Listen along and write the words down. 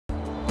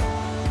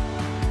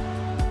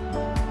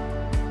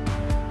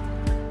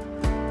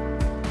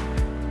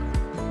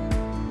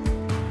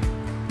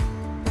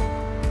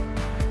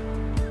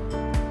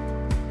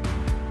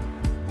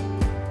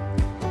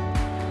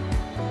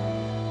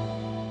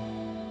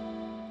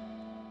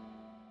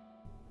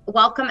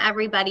welcome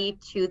everybody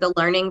to the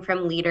Learning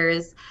from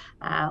Leaders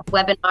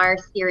webinar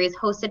series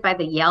hosted by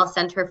the Yale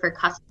Center for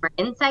Customer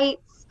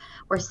Insights.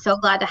 We're so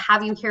glad to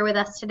have you here with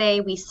us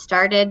today. We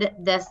started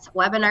this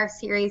webinar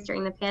series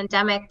during the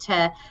pandemic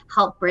to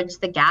help bridge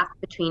the gap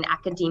between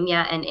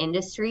academia and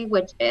industry,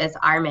 which is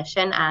our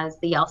mission as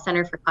the Yale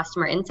Center for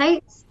Customer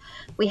Insights.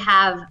 We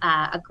have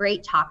a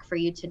great talk for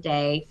you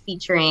today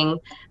featuring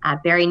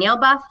Barry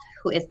Nalebuff,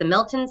 who is the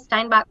Milton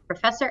Steinbach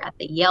Professor at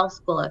the Yale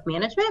School of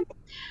Management.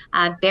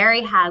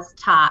 Barry has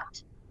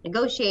taught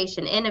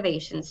negotiation,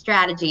 innovation,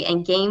 strategy,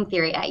 and game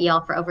theory at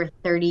Yale for over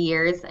 30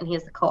 years, and he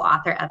is the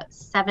co-author of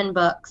 7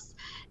 books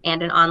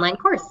and an online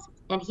course.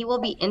 And he will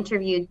be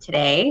interviewed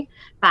today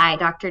by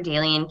Dr.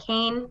 Daylian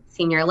Cain,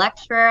 Senior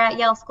Lecturer at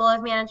Yale School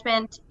of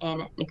Management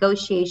in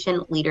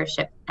Negotiation,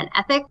 Leadership, and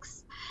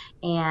Ethics.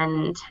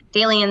 And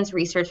Daylian's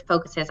research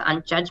focuses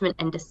on judgment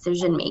and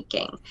decision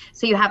making.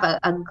 So you have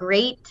a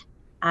great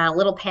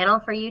little panel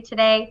for you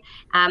today.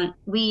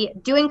 We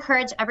do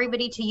encourage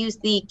everybody to use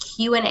the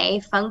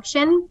Q&A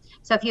function.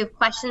 So if you have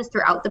questions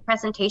throughout the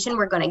presentation,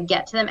 we're going to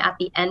get to them at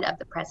the end of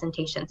the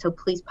presentation. So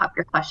please pop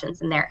your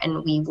questions in there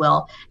and we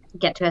will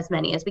get to as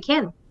many as we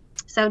can.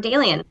 So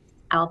Daylian,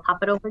 I'll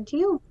pop it over to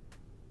you.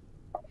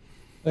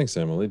 Thanks,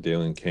 Emily.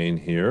 Daylian Cain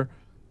here.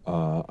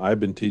 I've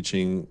been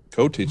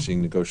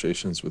co-teaching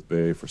negotiations with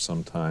Barry for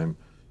some time,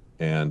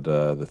 and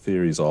the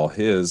theory's all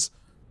his.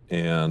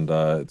 And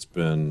it's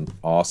been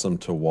awesome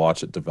to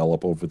watch it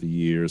develop over the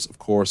years. Of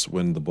course,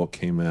 when the book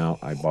came out,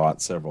 I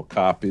bought several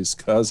copies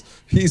because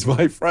he's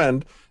my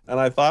friend. And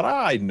I thought,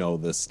 I know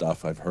this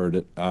stuff. I've heard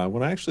it.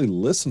 When I actually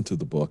listened to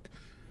the book,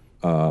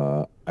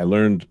 I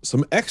learned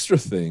some extra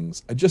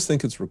things. I just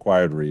think it's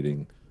required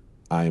reading.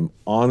 I'm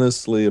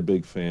honestly a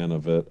big fan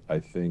of it. I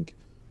think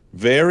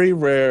very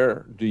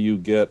rare do you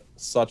get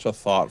such a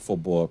thoughtful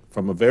book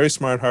from a very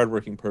smart,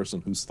 hardworking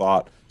person who's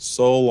thought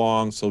so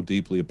long, so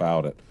deeply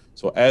about it.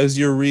 So as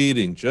you're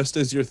reading, just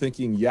as you're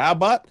thinking, yeah,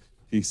 but,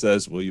 he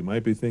says, well, you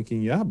might be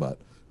thinking, yeah, but,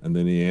 and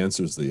then he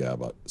answers the yeah,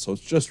 but. So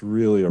it's just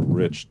really a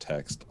rich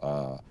text.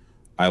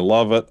 I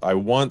love it. I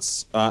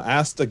once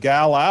asked a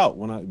gal out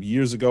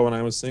years ago when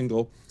I was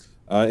single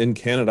in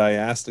Canada. I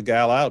asked a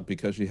gal out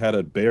because she had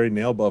a Barry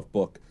Nalebuff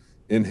book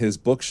in her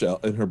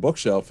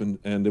bookshelf,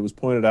 and it was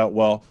pointed out,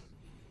 well,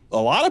 a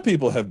lot of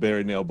people have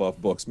Barry Nalebuff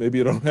books. Maybe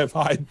you don't have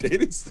high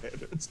dating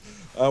standards.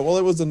 Well,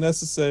 it was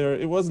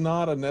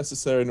not a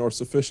necessary nor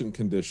sufficient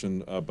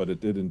condition, but it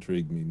did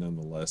intrigue me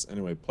nonetheless.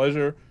 Anyway,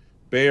 pleasure,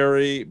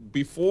 Barry.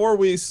 Before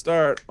we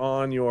start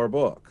on your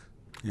book,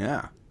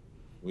 yeah,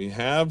 we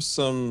have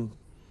some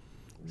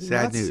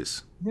sad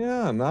news.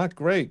 Yeah, not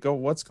great.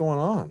 What's going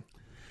on?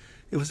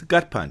 It was a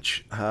gut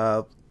punch.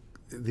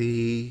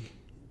 The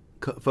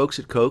folks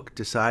at Coke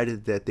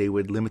decided that they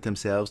would limit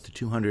themselves to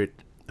 200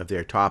 of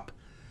their top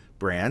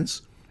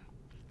brands,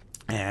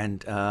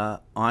 and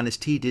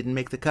Honest Tea didn't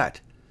make the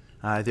cut.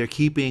 They're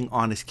keeping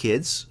Honest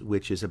Kids,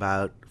 which is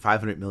about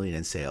 500 million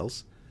in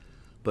sales,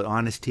 but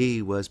Honest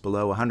Tea was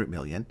below 100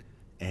 million,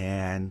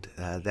 and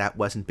that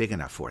wasn't big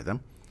enough for them.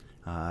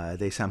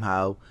 They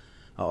somehow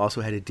also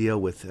had to deal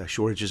with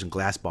shortages in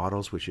glass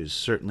bottles, which is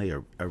certainly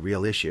a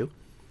real issue.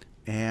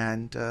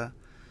 And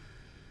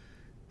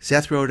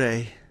Seth wrote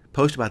a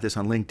post about this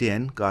on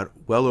LinkedIn, got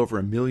well over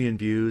 1 million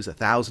views,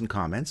 1,000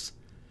 comments.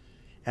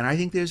 And I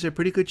think there's a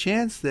pretty good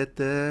chance that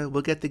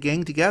we'll get the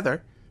gang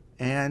together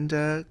and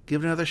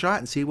give it another shot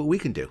and see what we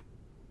can do.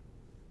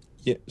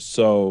 Yeah.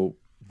 So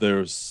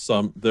there's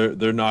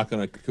they're not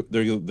going to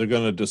they're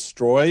going to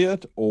destroy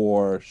it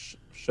or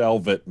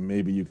shelve it.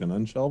 Maybe you can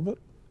unshelve it.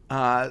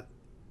 I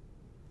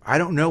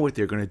don't know what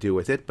they're going to do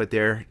with it, but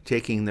they're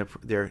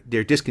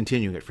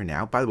discontinuing it for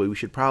now. By the way, we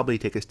should probably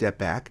take a step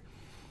back.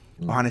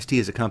 Honest Tea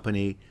is a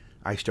company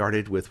I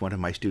started with one of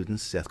my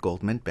students, Seth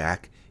Goldman,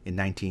 back in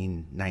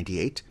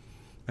 1998.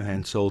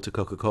 And sold to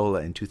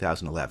Coca-Cola in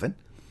 2011.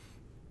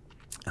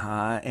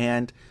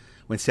 And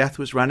when Seth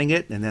was running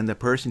it, and then the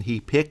person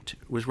he picked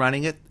was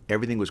running it,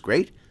 everything was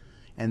great.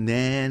 And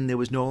then there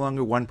was no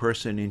longer one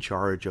person in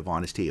charge of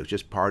Honest Tea. It was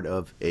just part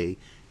of a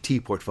tea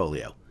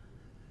portfolio.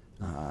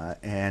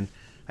 And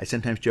I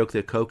sometimes joke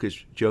that Coke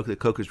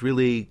is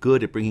really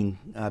good at bringing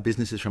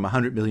businesses from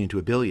 100 million to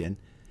 1 billion,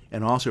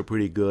 and also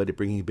pretty good at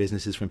bringing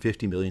businesses from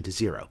 50 million to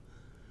 0.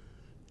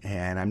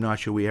 And I'm not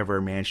sure we ever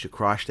managed to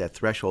cross that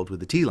threshold with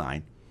the tea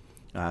line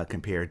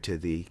compared to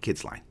the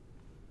kids line.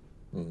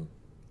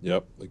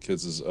 Yep, the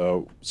kids is.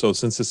 So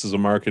since this is a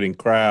marketing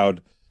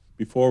crowd,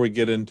 before we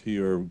get into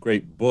your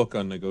great book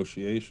on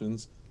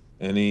negotiations,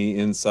 any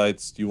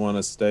insights? Do you want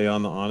to stay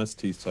on the Honest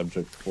Tea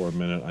subject for a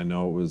minute? I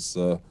know it was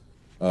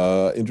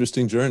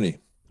interesting journey.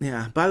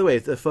 Yeah. By the way,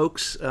 if the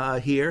folks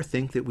here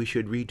think that we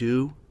should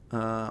redo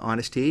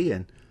Honest Tea,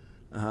 and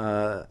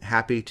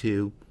happy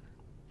to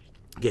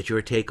get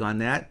your take on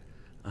that.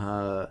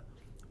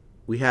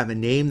 We have a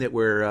name that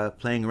we're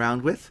playing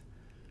around with.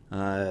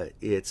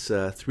 It's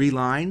 3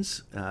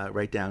 lines.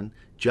 Write down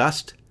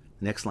just,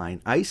 next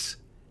line ice,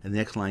 and the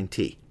next line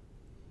tea.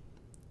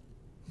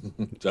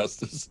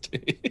 Justice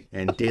tea.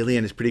 And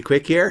Daylian is pretty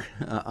quick here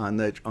on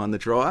the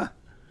draw.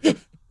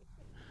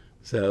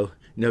 So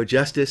No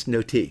justice,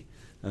 no tea.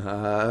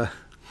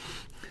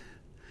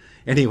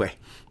 Anyway,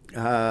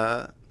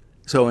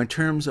 so in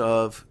terms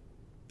of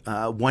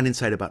one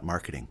insight about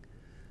marketing,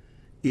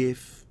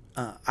 if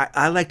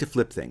I like to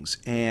flip things,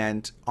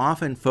 and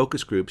often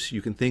focus groups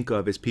you can think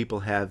of as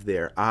people have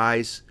their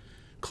eyes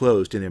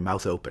closed and their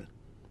mouth open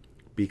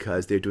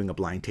because they're doing a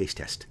blind taste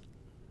test.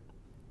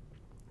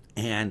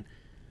 And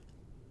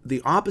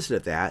the opposite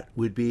of that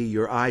would be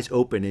your eyes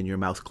open and your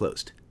mouth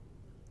closed.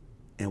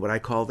 And what I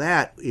call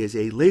that is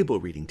a label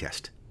reading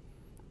test.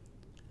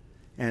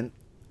 And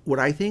what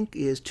I think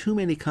is too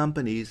many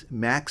companies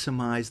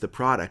maximize the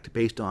product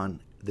based on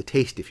the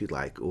taste, if you'd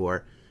like,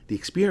 or the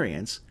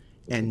experience,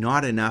 and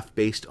not enough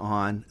based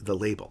on the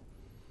label.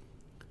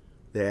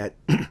 That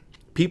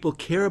people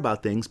care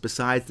about things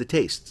besides the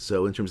taste.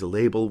 So in terms of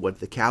label, what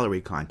the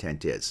calorie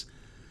content is,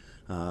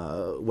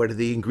 what are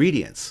the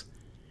ingredients,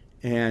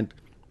 and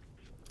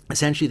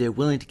essentially they're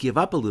willing to give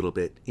up a little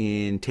bit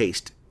in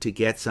taste to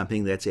get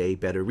something that's a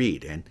better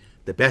read. And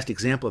the best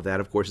example of that,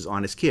 of course, is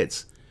Honest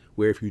Kids,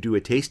 where if you do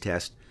a taste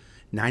test,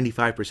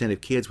 95%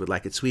 of kids would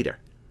like it sweeter.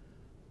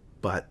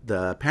 But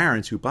the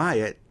parents who buy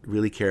it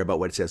really care about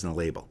what it says on the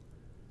label.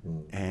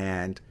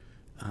 And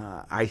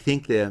I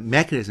think the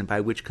mechanism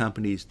by which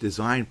companies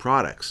design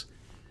products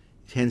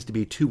tends to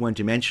be too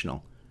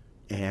one-dimensional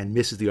and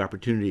misses the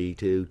opportunity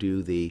to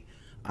do the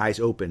eyes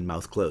open,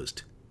 mouth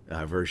closed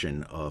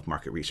version of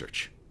market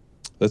research.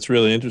 That's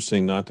really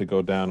interesting, not to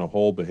go down a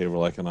whole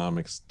behavioral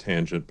economics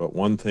tangent, but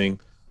one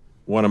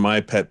of my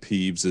pet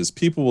peeves is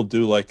people will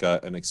do like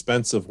an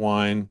expensive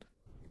wine,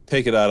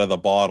 take it out of the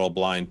bottle,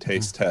 blind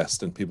taste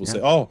test, and people say,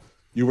 oh,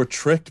 you were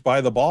tricked by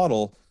the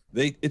bottle.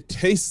 It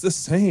tastes the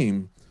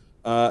same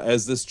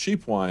as this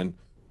cheap wine,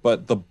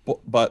 but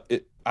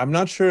I'm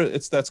not sure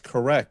that's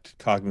correct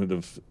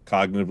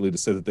cognitively to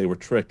say that they were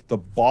tricked.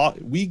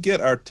 We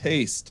get our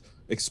taste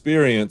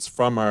experience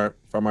from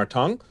our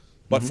tongue,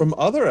 but from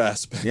other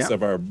aspects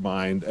of our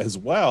mind as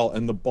well,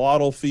 and the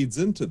bottle feeds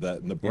into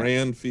that, and the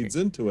brand feeds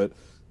into it.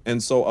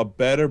 And so a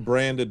better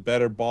branded,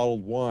 better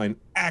bottled wine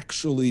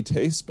actually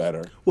tastes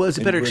better. Well, it's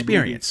a better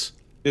experience.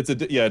 It's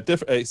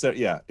different.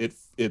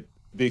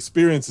 The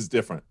experience is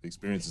different. The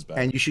experience is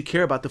better. And you should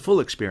care about the full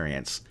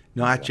experience,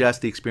 not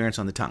just the experience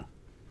on the tongue.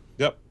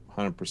 Yep,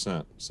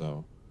 100%.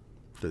 So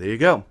there you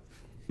go.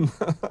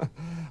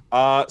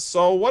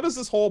 So what is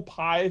this whole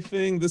pie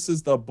thing? This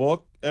is the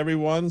book,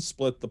 everyone.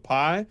 Split the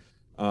Pie.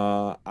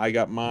 I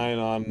got mine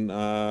on,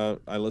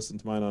 I listened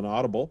to mine on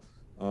Audible.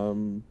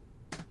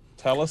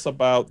 Tell us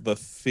about the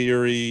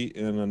theory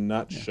in a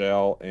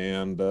nutshell,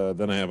 and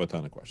then I have a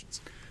ton of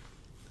questions.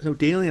 So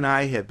Daylian and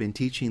I have been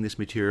teaching this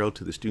material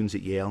to the students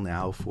at Yale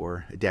now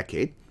for a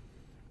decade.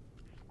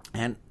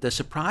 And the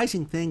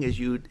surprising thing is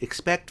you'd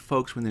expect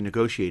folks when they're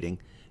negotiating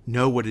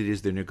know what it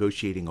is they're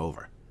negotiating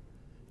over.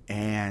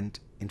 And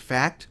in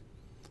fact,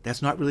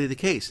 that's not really the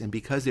case. And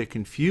because they're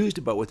confused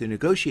about what they're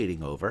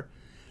negotiating over,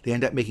 they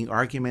end up making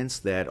arguments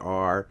that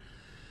are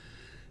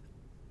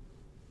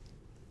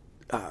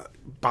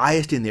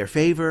biased in their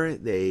favor.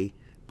 They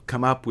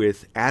come up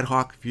with ad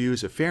hoc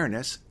views of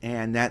fairness,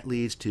 and that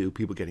leads to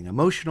people getting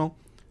emotional.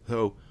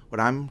 So what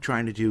I'm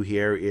trying to do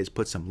here is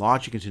put some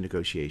logic into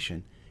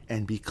negotiation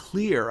and be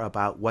clear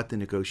about what the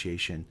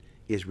negotiation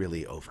is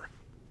really over.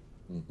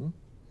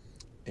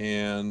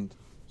 And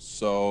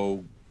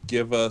so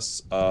give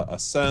us a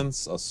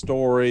sense, a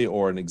story,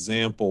 or an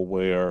example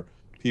where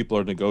people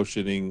are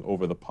negotiating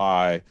over the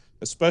pie,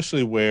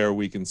 especially where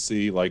we can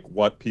see like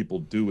what people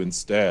do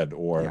instead,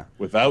 or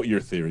without your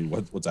theory,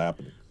 what's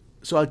happening.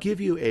 So I'll give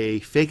you a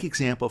fake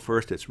example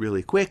first that's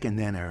really quick, and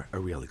then a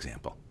real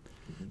example.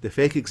 The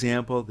fake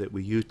example that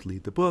we use to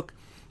lead the book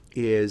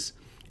is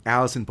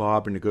Alice and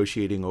Bob are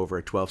negotiating over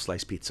a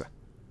 12-slice pizza.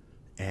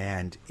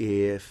 And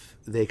if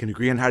they can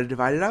agree on how to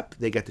divide it up,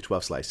 they get the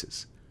 12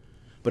 slices.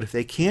 But if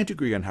they can't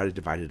agree on how to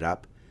divide it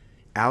up,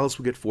 Alice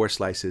will get 4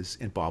 slices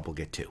and Bob will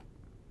get 2.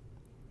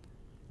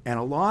 And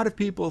a lot of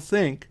people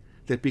think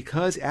that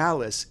because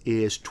Alice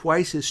is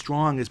twice as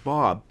strong as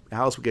Bob,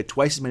 Alice will get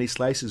twice as many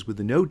slices with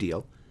the no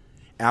deal.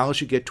 Alice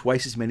should get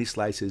twice as many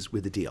slices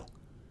with the deal.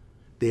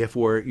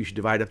 Therefore, you should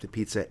divide up the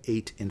pizza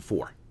 8 and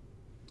 4.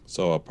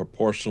 So a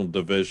proportional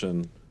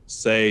division,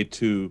 say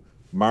to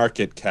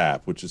market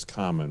cap, which is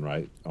common,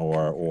 right?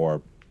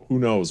 Or who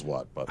knows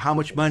what. But how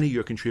much money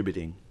you're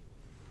contributing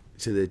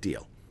to the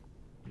deal.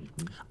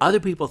 Other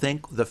people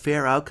think the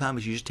fair outcome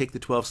is you just take the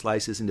 12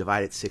 slices and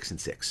divide it 6 and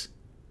 6.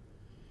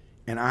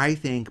 And I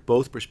think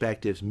both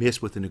perspectives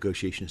miss what the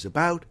negotiation is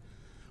about,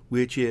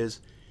 which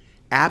is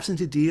absent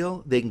a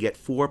deal, they can get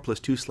 4 plus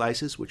 2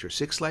 slices, which are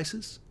 6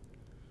 slices.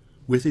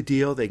 With a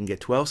deal, they can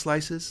get 12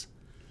 slices.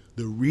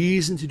 The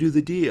reason to do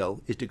the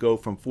deal is to go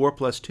from 4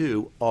 plus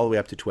 2 all the way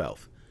up to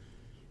 12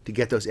 to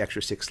get those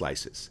extra 6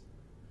 slices.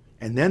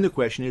 And then the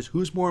question is,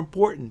 who's more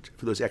important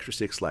for those extra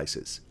 6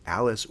 slices,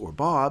 Alice or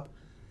Bob?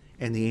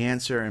 And the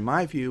answer, in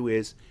my view,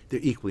 is they're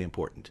equally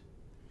important.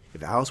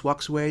 If Alice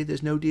walks away,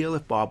 there's no deal.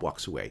 If Bob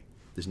walks away,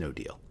 there's no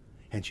deal.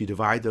 Hence, you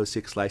divide those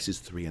 6 slices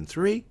 3 and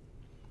 3,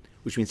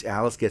 which means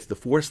Alice gets the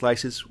 4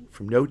 slices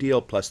from no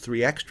deal plus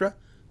 3 extra,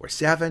 or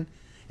 7,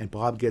 and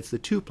Bob gets the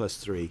 2 plus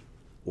 3,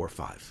 or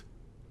 5.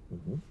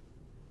 Mm-hmm.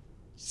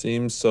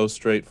 Seems so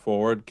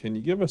straightforward. Can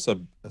you give us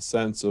a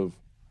sense of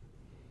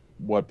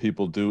what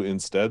people do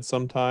instead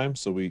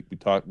sometimes? So we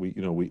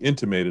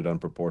intimated on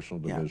proportional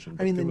division.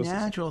 I mean, the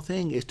natural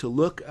thing is to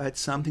look at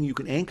something you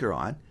can anchor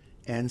on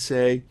and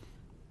say,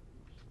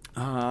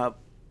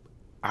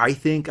 I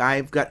think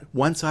I've got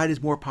one side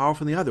is more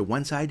powerful than the other.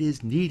 One side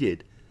is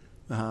needed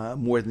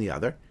more than the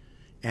other.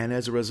 And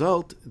as a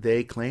result,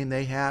 they claim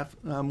they have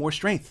more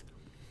strength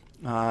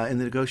in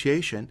the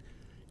negotiation.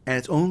 And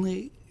it's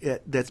only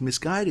that's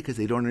misguided because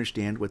they don't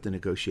understand what the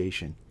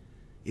negotiation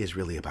is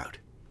really about.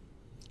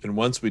 And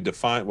once we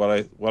define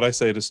what I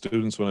say to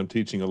students when I'm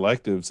teaching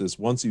electives is,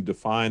 once you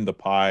define the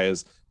pie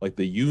as like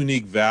the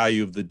unique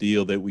value of the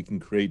deal that we can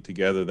create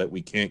together that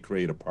we can't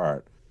create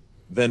apart,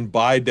 then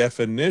by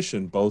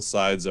definition both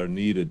sides are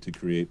needed to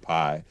create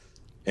pie.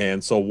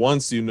 And so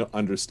once you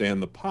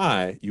understand the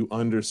pie, you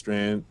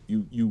understand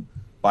you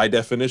by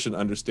definition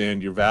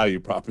understand your value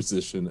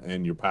proposition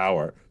and your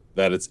power,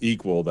 that it's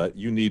equal, that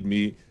you need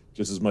me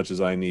just as much as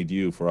I need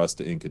you for us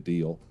to ink a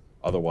deal.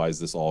 Otherwise,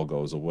 this all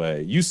goes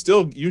away. You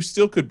still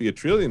could be a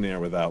trillionaire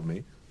without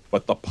me,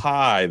 but the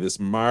pie, this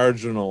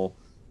marginal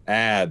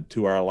add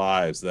to our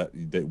lives that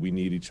we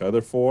need each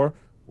other for,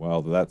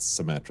 well, that's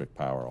symmetric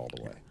power all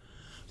the way.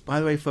 By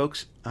the way,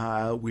 folks,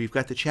 we've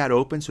got the chat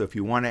open, so if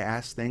you want to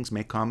ask things,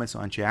 make comments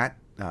on chat,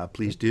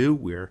 please do.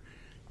 We're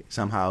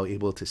somehow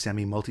able to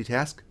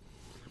semi-multitask.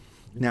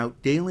 Now,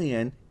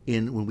 Daylian,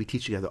 when we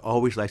teach together,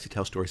 always likes to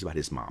tell stories about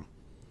his mom.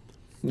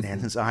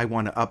 And since I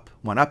want to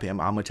one up him,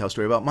 I'm going to tell a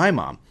story about my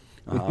mom.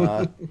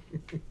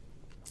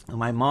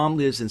 My mom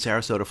lives in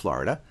Sarasota,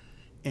 Florida,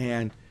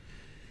 and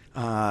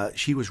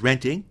she was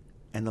renting,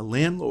 and the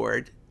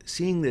landlord,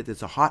 seeing that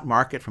it's a hot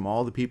market from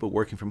all the people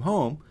working from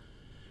home,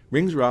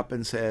 rings her up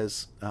and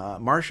says,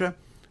 Marcia,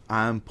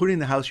 I'm putting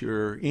the house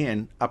you're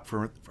in up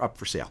for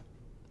sale,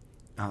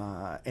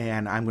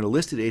 and I'm going to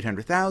list it at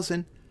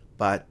 $800,000,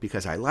 but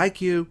because I like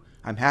you,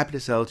 I'm happy to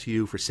sell it to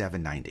you for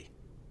 $790.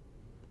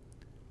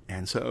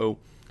 And so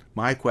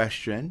my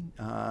question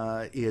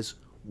is,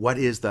 what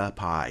is the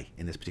pie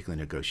in this particular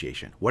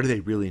negotiation? What are they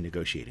really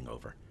negotiating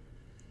over?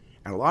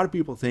 And a lot of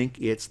people think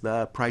it's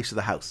the price of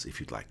the house, if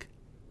you'd like.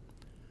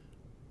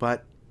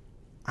 But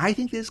I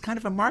think there's kind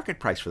of a market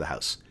price for the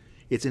house.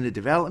 It's in a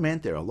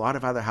development. There are a lot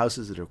of other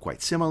houses that are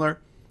quite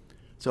similar.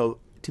 So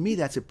to me,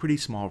 that's a pretty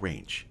small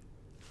range.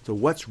 So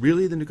what's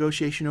really the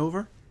negotiation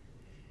over?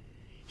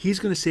 He's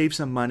going to save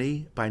some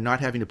money by not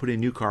having to put in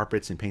new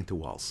carpets and paint the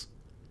walls.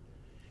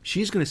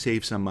 She's going to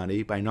save some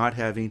money by not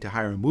having to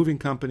hire a moving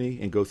company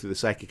and go through the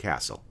psychic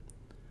hassle.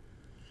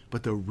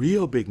 But the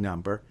real big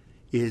number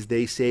is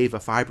they save a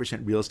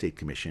 5% real estate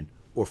commission,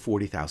 or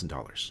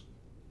 $40,000.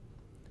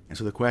 And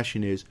so the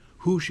question is,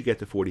 who should get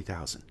the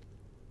 $40,000?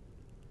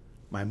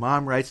 My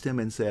mom writes to him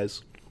and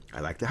says, I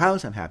like the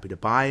house, I'm happy to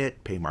buy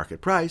it, pay market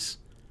price.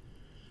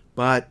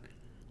 But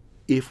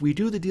if we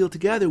do the deal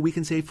together, we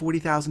can save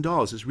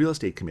 $40,000 as real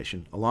estate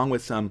commission, along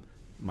with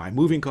my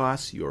moving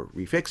costs, your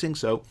refixing.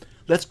 So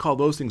let's call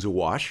those things a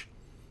wash.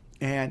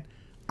 And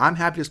I'm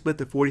happy to split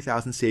the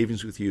 $40,000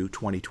 savings with you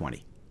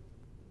 20/20.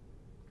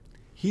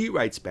 He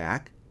writes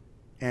back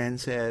and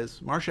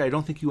says, Marcia, I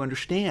don't think you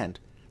understand.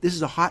 This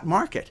is a hot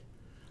market.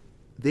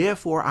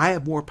 Therefore, I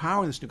have more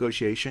power in this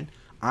negotiation.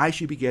 I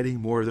should be getting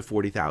more of the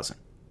 $40,000.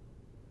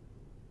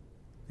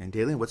 And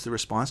Daylain, what's the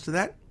response to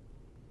that?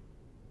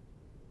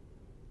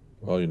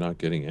 Well, you're not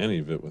getting any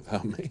of it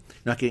without me.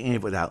 Not getting any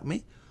of it without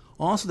me.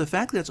 Also, the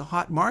fact that it's a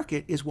hot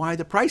market is why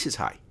the price is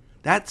high.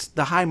 That's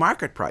the high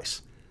market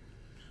price.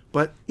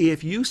 But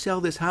if you sell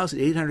this house at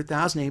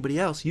 $800,000 to anybody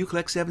else, you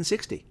collect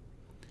 $760.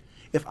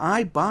 If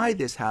I buy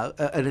this house,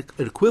 an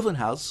equivalent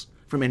house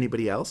from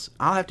anybody else,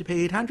 I'll have to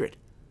pay $800.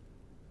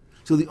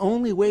 So the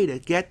only way to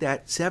get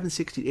that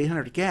 $760 to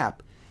 $800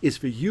 gap is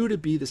for you to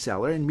be the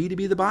seller and me to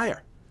be the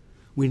buyer.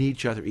 We need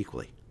each other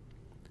equally.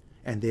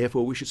 And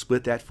therefore, we should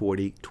split that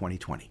 40, 20,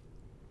 20.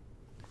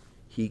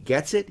 He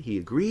gets it. He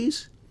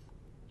agrees.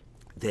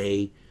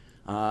 And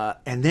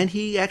then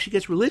he actually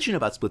gets religion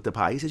about split the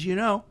pie. He says,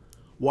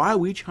 why are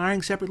we each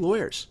hiring separate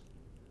lawyers?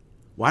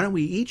 Why don't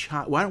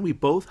we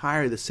both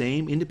hire the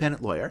same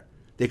independent lawyer?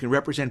 They can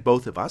represent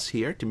both of us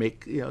here to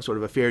make sort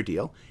of a fair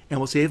deal, and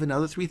we'll save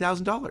another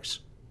 $3,000.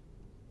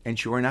 And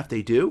sure enough,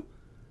 they do.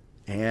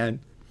 And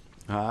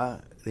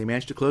they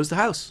managed to close the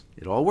house.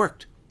 It all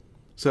worked.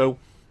 So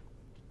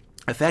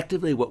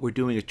effectively, what we're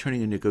doing is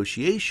turning a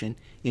negotiation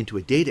into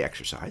a data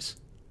exercise.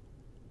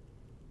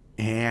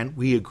 And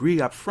we agree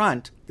up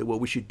front that what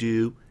we should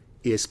do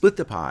is split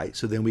the pie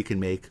so then we can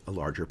make a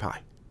larger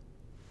pie.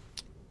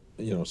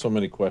 So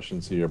many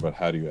questions here about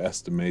how do you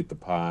estimate the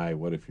pie?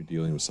 What if you're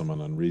dealing with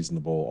someone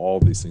unreasonable? All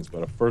these things.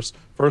 But a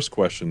first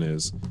question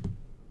is,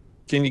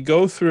 can you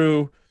go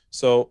through,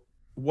 so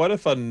what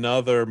if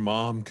another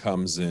mom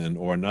comes in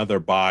or another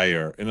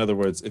buyer? In other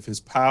words, if his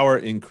power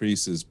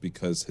increases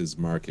because his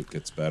market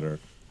gets better,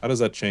 how does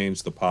that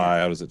change the pie?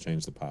 How does it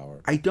change the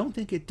power? I don't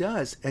think it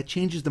does. It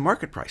changes the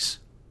market price.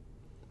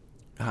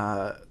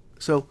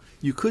 So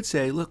you could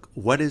say, look,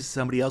 what is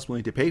somebody else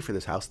willing to pay for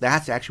this house?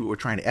 That's actually what we're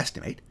trying to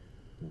estimate.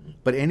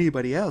 But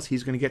anybody else,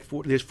 he's going to get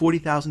there's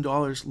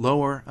 $40,000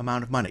 lower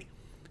amount of money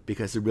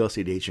because the real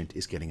estate agent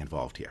is getting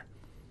involved here.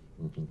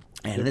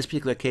 And in this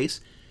particular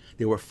case,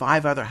 there were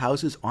 5 other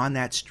houses on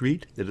that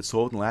street that had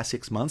sold in the last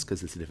 6 months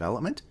because it's a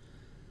development.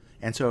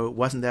 And so it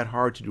wasn't that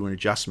hard to do an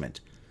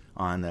adjustment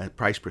on the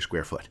price per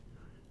square foot.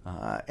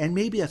 And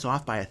maybe that's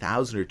off by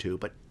 $1,000 or $2,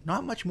 but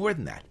not much more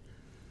than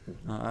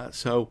that.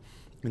 So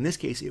in this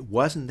case, it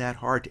wasn't that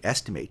hard to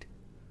estimate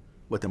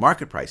what the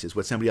market price is,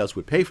 what somebody else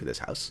would pay for this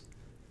house.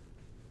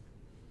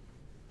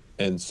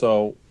 And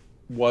so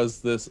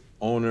was this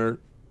owner,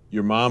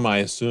 your mom, I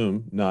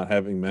assume, not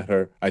having met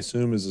her, I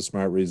assume is a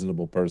smart,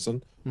 reasonable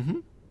person.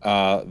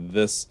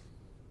 This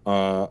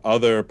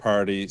other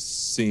party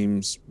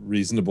seems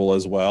reasonable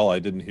as well. I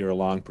didn't hear a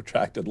long,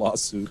 protracted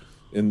lawsuit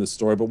in the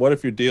story. But what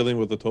if you're dealing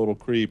with a total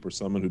creep or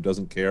someone who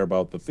doesn't care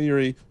about the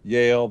theory,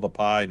 Yale, the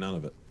pie, none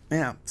of it?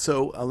 Yeah,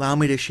 so allow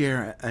me to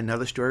share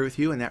another story with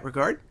you in that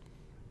regard.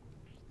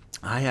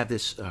 I have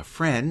this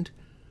friend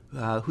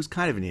who's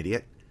kind of an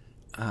idiot.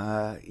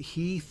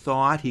 He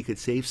thought he could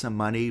save some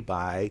money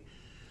by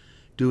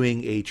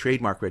doing a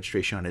trademark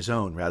registration on his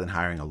own rather than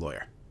hiring a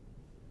lawyer.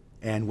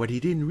 And what he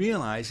didn't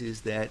realize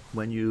is that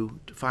when you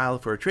file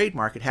for a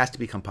trademark, it has to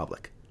become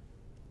public.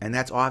 And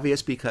that's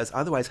obvious because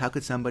otherwise, how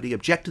could somebody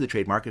object to the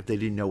trademark if they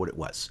didn't know what it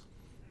was?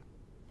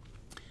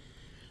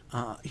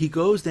 He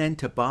goes then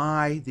to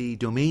buy the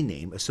domain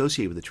name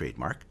associated with the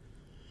trademark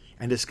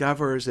and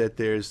discovers that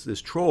there's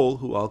this troll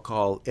who I'll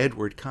call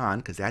Edward Kahn,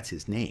 because that's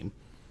his name,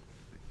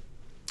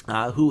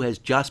 who has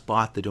just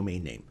bought the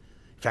domain name.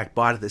 In fact,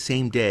 bought it the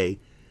same day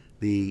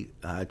the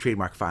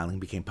trademark filing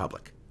became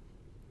public.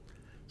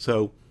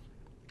 So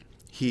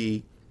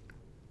he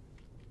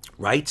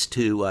writes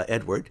to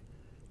Edward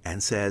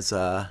and says,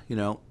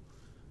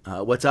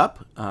 what's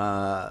up?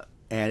 And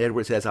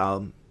Edward says,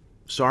 I'm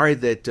sorry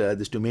that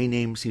this domain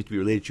name seems to be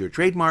related to your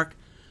trademark.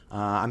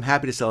 I'm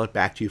happy to sell it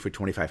back to you for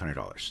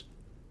 $2,500.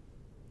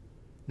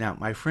 Now,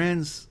 my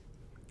friend's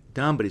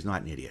dumb, but he's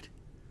not an idiot.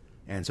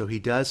 And so he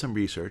does some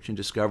research and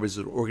discovers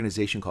an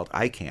organization called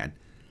ICANN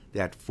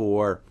that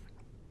for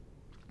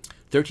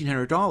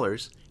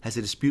 $1,300 has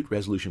a dispute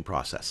resolution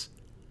process.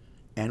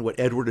 And what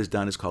Edward has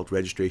done is called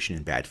registration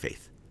in bad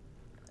faith.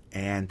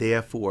 And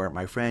therefore,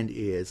 my friend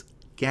is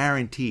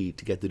guaranteed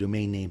to get the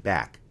domain name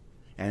back.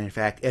 And in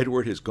fact,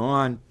 Edward has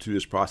gone through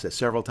this process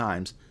several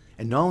times.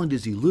 And not only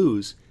does he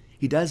lose,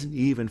 he doesn't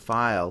even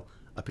file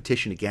a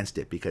petition against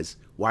it because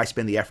why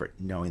spend the effort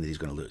knowing that he's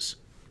going to lose?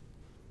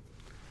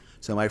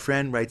 So my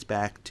friend writes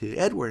back to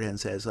Edward and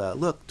says,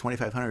 look,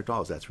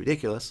 $2,500, that's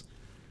ridiculous.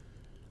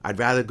 I'd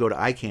rather go to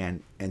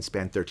ICANN and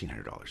spend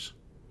 $1,300.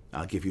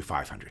 I'll give you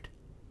 $500.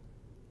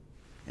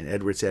 And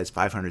Edward says,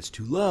 $500 is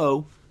too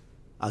low.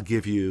 I'll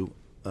give you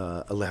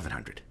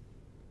 $1,100.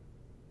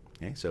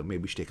 Okay, so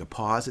maybe we should take a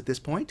pause at this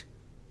point.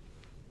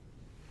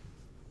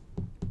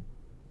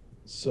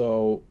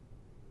 So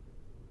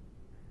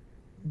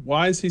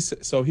why is he,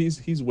 so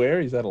he's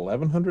where? He's at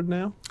 1,100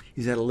 now?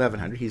 He's at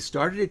 1,100. He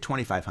started at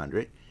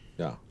 2,500.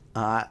 Yeah.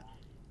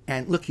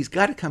 And look, he's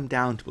got to come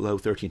down to below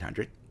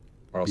 1,300.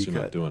 Or else you're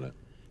not doing it.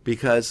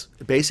 Because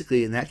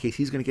basically, in that case,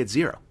 he's going to get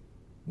zero.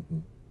 Mm-hmm.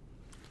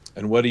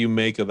 And what do you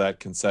make of that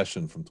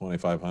concession from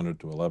 2,500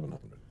 to 1,100?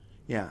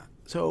 Yeah.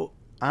 So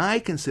I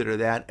consider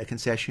that a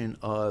concession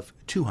of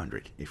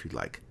 200, if you'd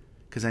like.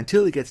 Because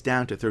until he gets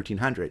down to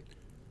 1,300,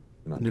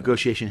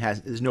 negotiation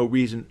there's no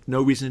reason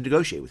to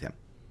negotiate with him.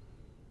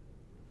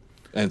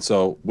 And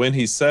so when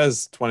he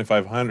says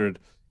 2,500,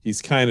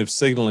 he's kind of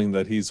signaling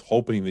that he's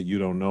hoping that you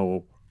don't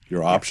know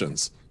your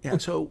options. Yeah.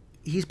 So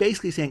he's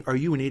basically saying, are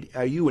you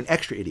an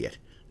extra idiot?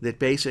 That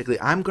basically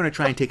I'm going to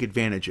try and take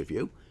advantage of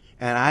you,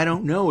 and I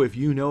don't know if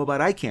you know about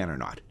ICANN or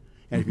not.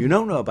 And if you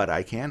don't know about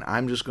ICANN,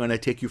 I'm just going to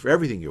take you for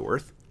everything you're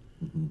worth.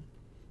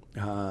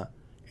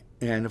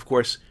 And of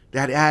course,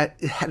 that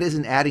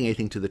isn't adding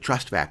anything to the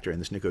trust factor in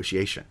this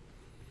negotiation.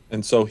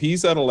 And so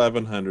he's at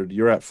 1,100.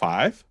 You're at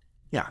 5?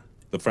 Yeah.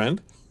 The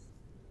friend?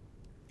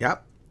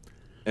 Yep.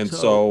 And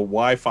so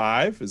why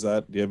 5?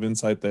 Do you have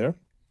insight there?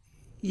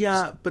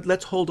 Yeah, but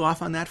let's hold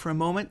off on that for a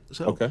moment.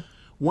 So okay.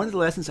 One of the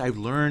lessons I've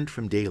learned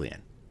from Daylian,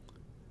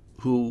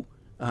 who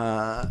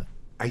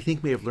I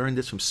think may have learned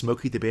this from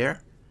Smokey the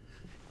Bear,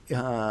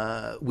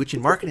 which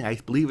in marketing I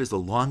believe is the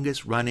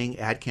longest running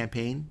ad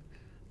campaign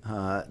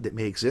that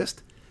may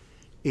exist,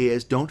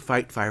 is don't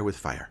fight fire with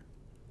fire.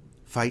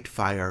 Fight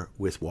fire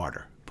with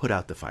water. Put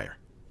out the fire.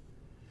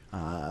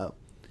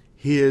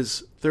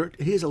 His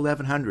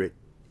 1,100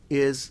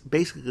 is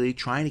basically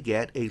trying to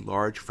get a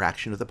large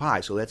fraction of the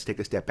pie. So let's take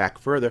a step back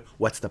further.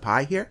 What's the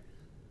pie here?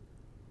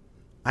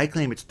 I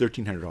claim it's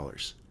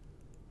 $1,300.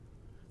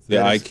 The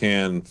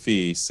ICANN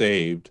fee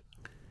saved.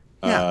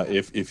 Yeah.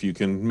 If you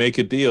can make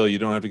a deal, you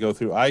don't have to go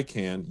through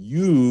ICANN.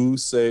 You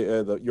say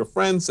your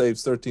friend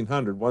saves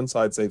 $1,300. One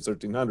side saves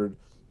 $1,300,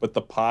 but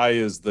the pie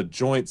is the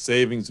joint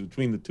savings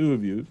between the two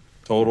of you.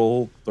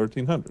 Total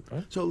 $1,300.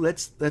 Right? So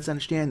let's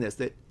understand this: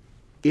 that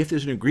if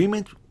there's an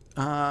agreement,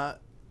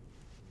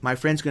 my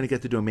friend's going to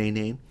get the domain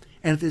name,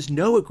 And if there's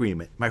no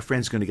agreement, my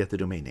friend's going to get the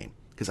domain name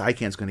because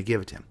ICANN's going to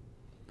give it to him.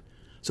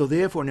 So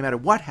therefore, no matter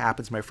what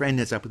happens, my friend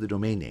ends up with the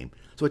domain name.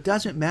 So it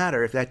doesn't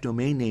matter if that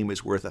domain name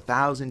is worth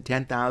 1,000,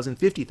 10,000,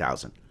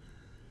 50,000.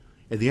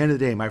 At the end of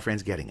the day, my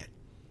friend's getting it.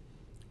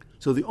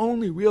 So the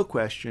only real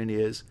question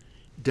is,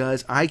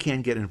 does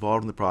ICANN get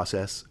involved in the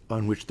process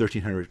on which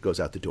 1,300 goes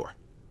out the door?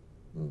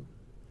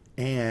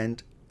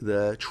 And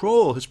the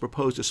troll has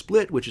proposed a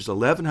split, which is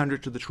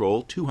 1,100 to the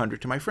troll,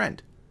 200 to my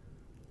friend.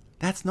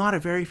 That's not a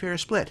very fair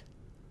split.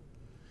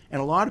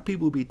 And a lot of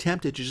people will be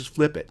tempted to just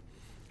flip it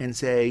and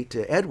say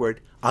to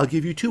Edward, I'll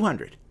give you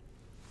 200.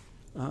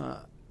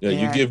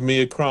 You give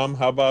me a crumb,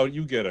 how about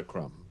you get a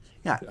crumb?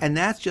 Yeah, and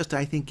that's just,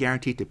 I think,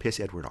 guaranteed to piss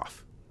Edward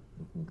off.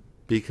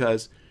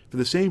 Because for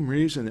the same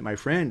reason that my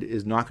friend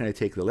is not going to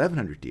take the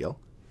 1,100 deal,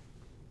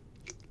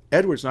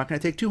 Edward's not going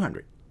to take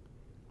 200.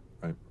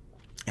 Right.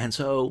 And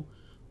so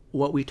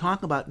what we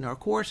talk about in our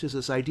course is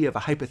this idea of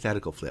a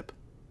hypothetical flip.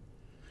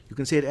 You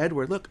can say to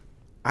Edward, look,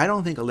 I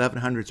don't think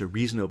 1,100 is a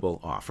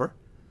reasonable offer.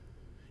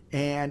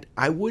 And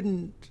I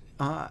wouldn't,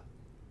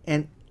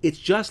 and it's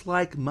just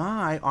like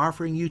my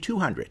offering you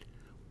 200,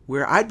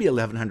 where I'd be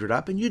 1,100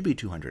 up and you'd be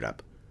 200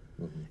 up.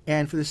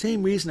 And for the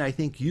same reason I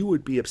think you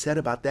would be upset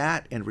about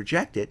that and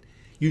reject it,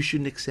 you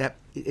shouldn't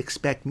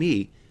expect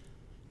me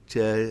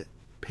to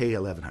pay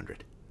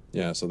 1,100.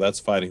 Yeah, so that's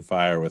fighting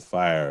fire with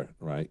fire,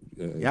 right?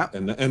 Yeah.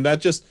 And that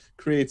just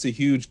creates a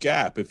huge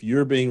gap. If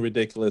you're being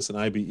ridiculous and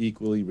I be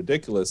equally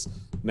ridiculous,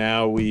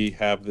 now we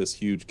have this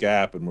huge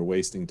gap and we're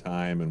wasting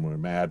time and we're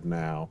mad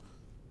now.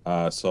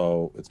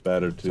 So it's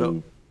better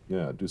to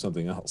do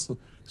something else.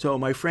 So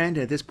my friend,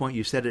 at this point,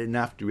 you said it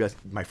enough to realize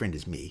my friend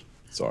is me.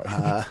 Sorry.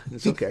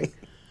 It's okay.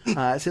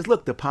 It says,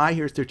 look, the pie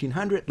here is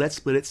 1,300. Let's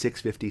split it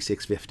 650,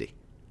 650.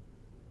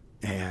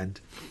 And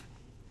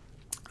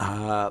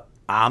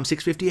I'm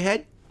 650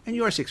 ahead, and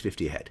you're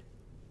 650 ahead.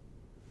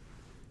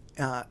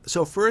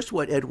 So first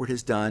what Edward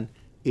has done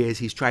is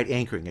he's tried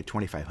anchoring at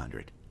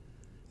 2,500.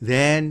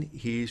 Then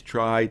he's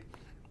tried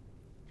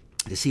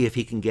to see if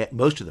he can get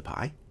most of the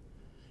pie.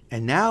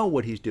 And now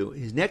what he's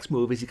doing, his next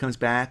move is he comes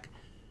back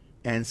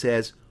and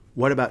says,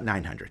 what about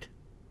 900?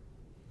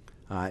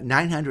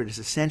 900 is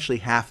essentially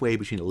halfway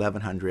between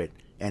 1,100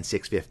 and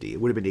 650.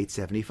 It would have been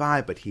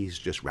 875, but he's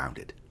just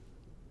rounded.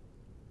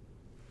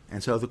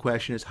 And so the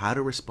question is how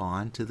to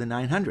respond to the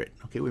 900.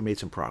 Okay, we made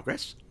some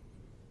progress.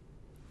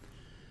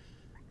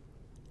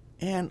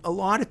 And a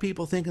lot of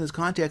people think in this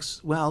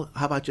context, well,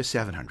 how about just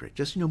 700?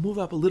 Just, move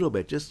up a little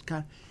bit. Just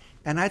kind of,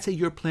 and I'd say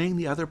you're playing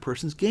the other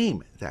person's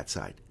game, that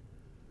side.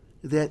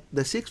 That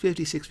the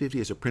 650, 650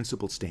 is a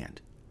principled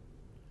stand.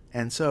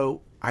 And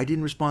so I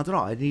didn't respond at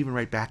all. I didn't even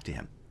write back to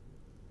him.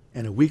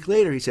 And a week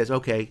later, he says,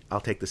 okay,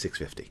 I'll take the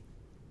 650.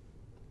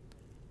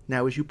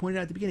 Now, as you pointed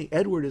out at the beginning,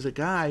 Edward is a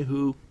guy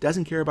who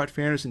doesn't care about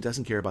fairness and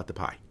doesn't care about the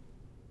pie.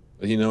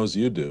 He knows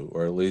you do,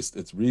 or at least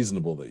it's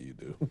reasonable that you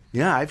do.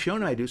 Yeah, I've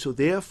shown I do. So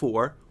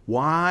therefore,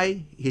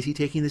 why is he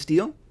taking this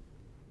deal?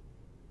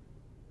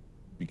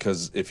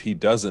 Because if he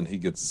doesn't, he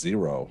gets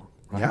 0.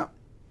 Right?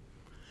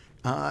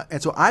 Yeah.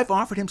 And so I've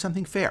offered him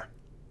something fair.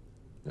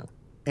 Yeah.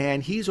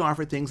 And he's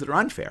offered things that are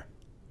unfair.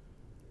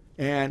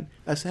 And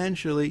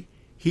essentially,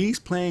 he's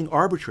playing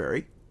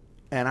arbitrary,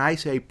 and I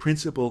say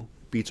principle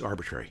beats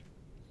arbitrary.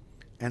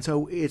 And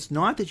so it's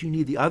not that you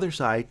need the other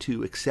side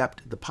to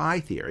accept the pie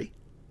theory.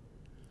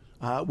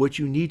 What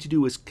you need to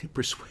do is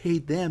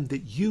persuade them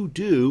that you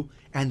do,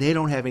 and they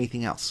don't have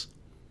anything else.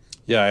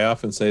 Yeah, I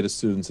often say to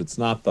students, it's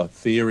not the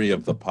theory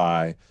of the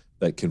pie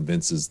that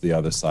convinces the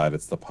other side,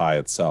 it's the pie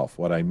itself.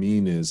 What I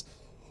mean is,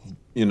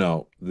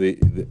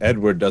 the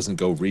Edward doesn't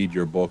go read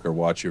your book or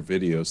watch your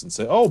videos and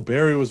say, oh,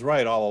 Barry was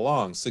right all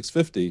along,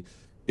 650.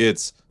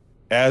 It's,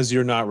 as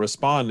you're not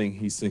responding,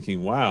 he's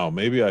thinking, wow,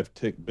 maybe I've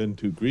been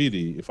too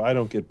greedy. If I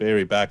don't get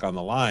Barry back on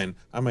the line,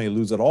 I may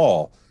lose it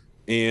all.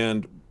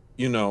 And,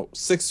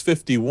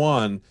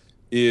 651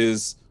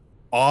 is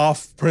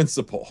off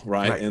principle,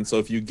 right? And so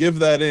if you give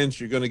that inch,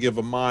 you're going to give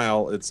a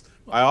mile.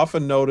 I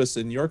often notice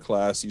in your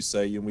class, you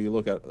say, when you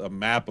look at a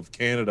map of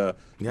Canada,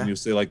 and you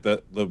say like the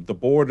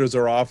borders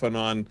are often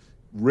on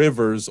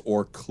rivers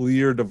or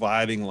clear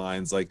dividing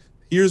lines. Like,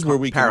 here's where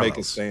we can make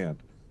a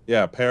stand.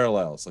 Yeah,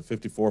 parallels, like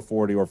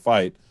 54-40 or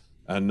fight,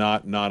 and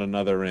not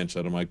another inch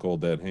out of my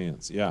cold dead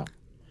hands. Yeah.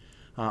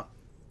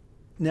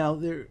 Now,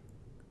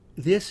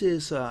 this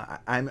is,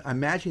 I'm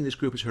imagining this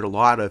group has heard a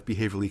lot of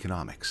behavioral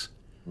economics.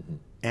 Mm-hmm.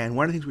 And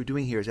one of the things we're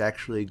doing here is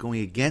actually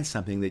going against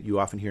something that you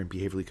often hear in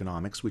behavioral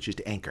economics, which is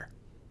to anchor.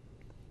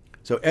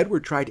 So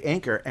Edward tried to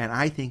anchor, and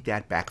I think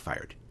that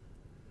backfired.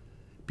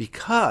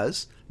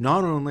 Because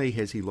not only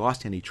has he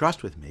lost any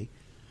trust with me,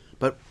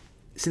 but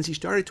since he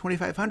started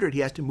 2,500, he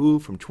has to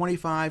move from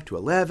 25 to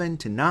 11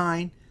 to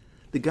 9.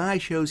 The guy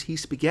shows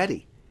he's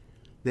spaghetti,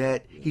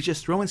 that he's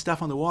just throwing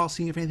stuff on the wall,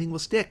 seeing if anything will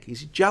stick.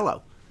 He's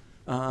Jell-O.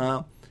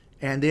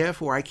 And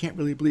therefore, I can't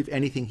really believe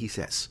anything he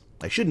says.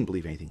 I shouldn't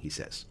believe anything he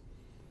says.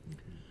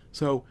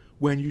 So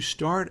when you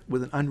start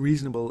with an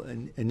unreasonable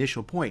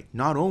initial point,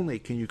 not only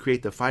can you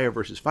create the fire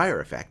versus fire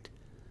effect,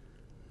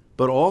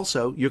 but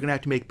also you're going to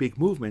have to make big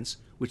movements,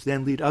 which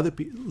then lead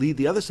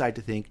the other side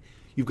to think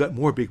you've got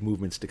more big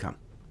movements to come.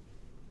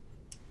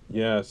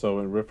 Yeah, so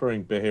in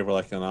referring behavioral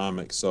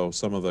economics, so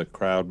some of the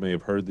crowd may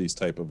have heard these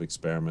type of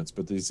experiments,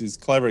 but these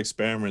clever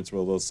experiments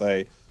where they'll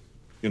say,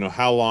 you know,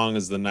 how long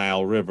is the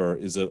Nile River?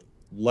 Is it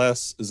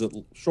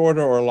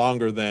shorter or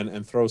longer than,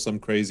 and throw some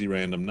crazy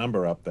random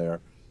number up there.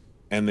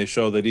 And they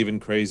show that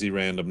even crazy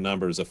random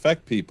numbers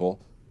affect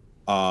people.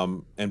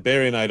 And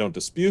Barry and I don't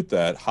dispute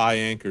that. High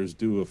anchors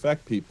do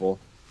affect people,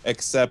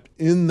 except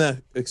in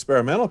the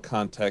experimental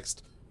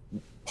context,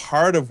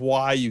 part of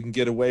why you can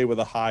get away with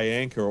a high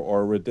anchor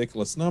or a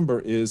ridiculous number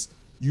is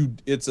you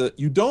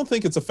don't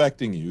think it's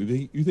affecting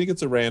you. You think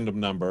it's a random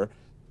number,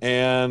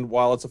 and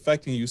while it's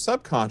affecting you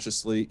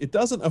subconsciously, it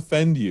doesn't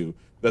offend you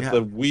that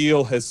the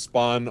wheel has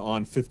spun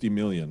on 50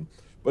 million.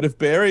 But if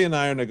Barry and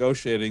I are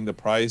negotiating the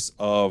price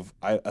of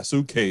a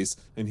suitcase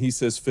and he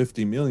says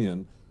 50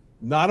 million,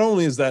 not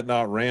only is that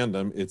not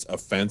random, it's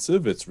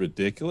offensive, it's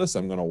ridiculous,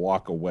 I'm going to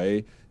walk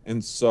away.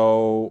 And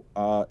so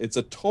it's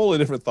a totally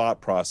different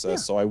thought process.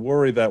 Yeah. So I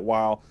worry that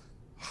while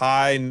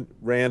high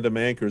random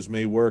anchors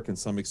may work in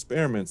some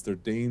experiments, they're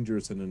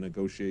dangerous in a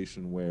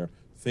negotiation where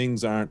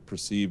things aren't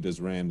perceived as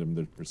random,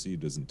 they're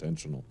perceived as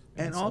intentional.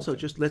 And also,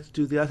 just let's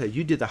do the other.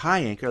 You did the high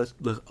anchor,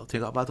 let's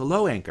take about the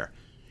low anchor.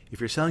 If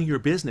you're selling your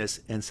business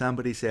and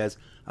somebody says,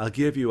 I'll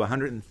give you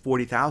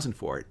 140,000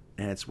 for it,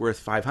 and it's worth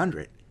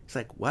 500, it's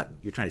like, what?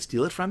 You're trying to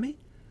steal it from me?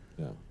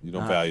 Yeah, you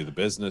don't value the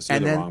business, you're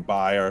the wrong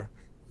buyer.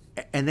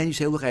 And then you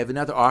say, look, I have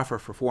another offer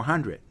for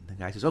 400. The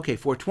guy says, okay,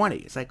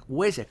 420. It's like,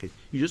 wait a second,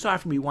 you just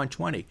offered me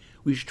 120.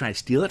 Were you trying to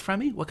steal it from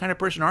me? What kind of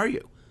person are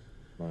you?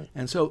 Right.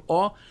 And so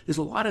there's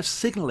a lot of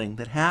signaling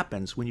that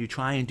happens when you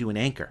try and do an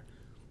anchor.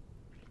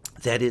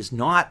 That is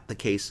not the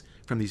case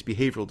from these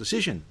behavioral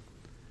decision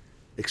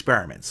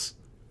experiments,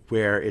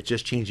 where it's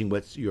just changing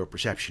what your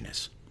perception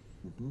is.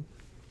 Mm-hmm.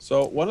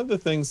 So one of the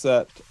things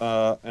that,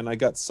 and I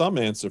got some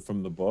answer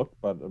from the book,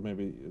 but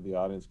maybe the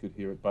audience could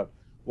hear it, but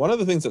one of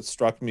the things that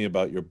struck me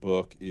about your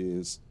book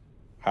is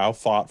how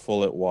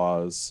thoughtful it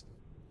was,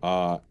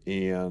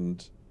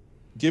 and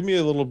give me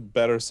a little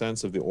better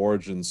sense of the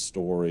origin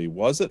story.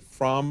 Was it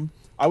from,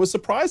 I was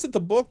surprised that the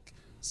book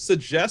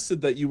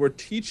suggested that you were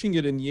teaching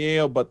it in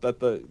Yale, but that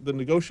the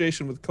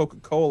negotiation with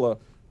Coca-Cola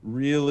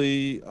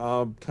really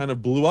kind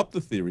of blew up the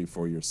theory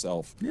for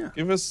yourself. Yeah.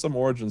 Give us some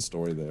origin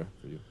story there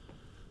for you.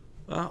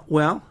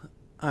 Well,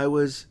 I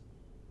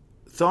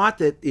thought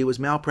that it was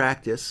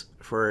malpractice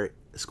for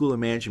a school of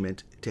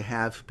management to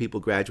have people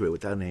graduate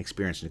without any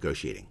experience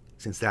negotiating,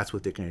 since that's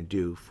what they're going to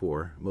do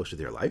for most of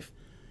their life.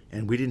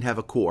 And we didn't have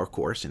a core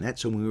course in it,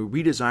 so when we were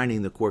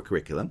redesigning the core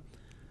curriculum,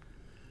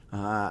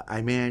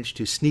 I managed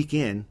to sneak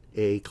in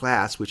a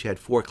class which had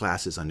 4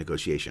 classes on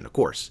negotiation, a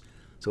course.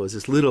 So it was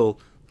this little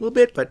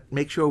bit, but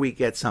make sure we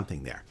get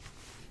something there.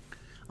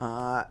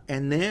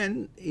 And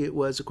then it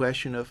was a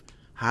question of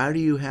how do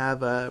you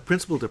have a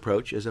principled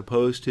approach as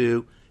opposed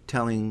to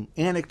telling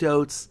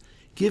anecdotes,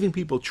 giving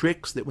people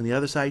tricks that when the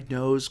other side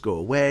knows go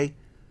away.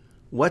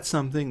 What's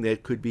something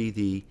that could be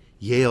the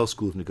Yale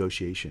School of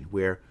Negotiation,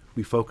 where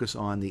we focus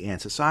on the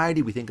ant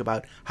society, we think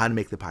about how to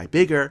make the pie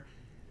bigger,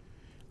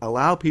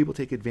 allow people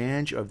to take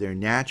advantage of their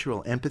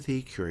natural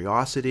empathy,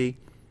 curiosity,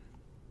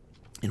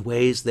 in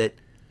ways that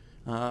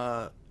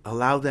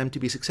allow them to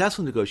be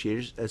successful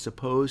negotiators as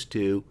opposed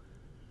to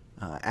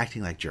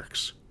acting like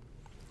jerks.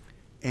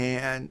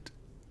 And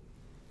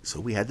so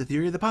we had the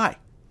theory of the pie.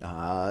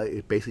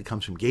 It basically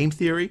comes from game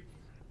theory.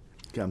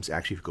 It comes,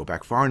 actually, if you go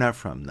back far enough,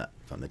 from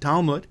the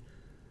Talmud.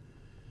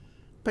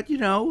 But,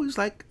 it was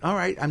like, all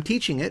right, I'm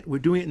teaching it. We're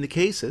doing it in the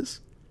cases.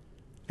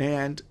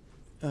 And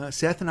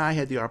Seth and I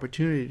had the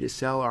opportunity to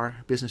sell our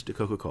business to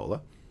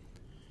Coca-Cola.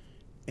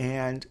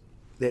 And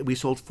that we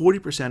sold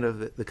 40%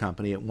 of the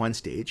company at one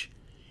stage.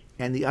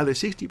 And the other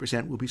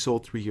 60% will be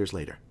sold 3 years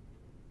later.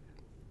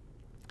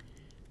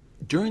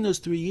 During those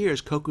 3 years,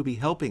 Coke would be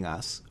helping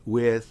us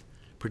with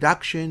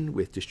production,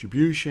 with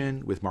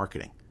distribution, with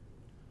marketing.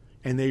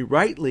 And they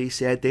rightly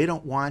said they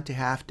don't want to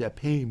have to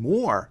pay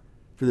more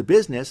for the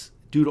business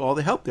due to all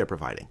the help they're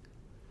providing,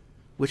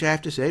 which I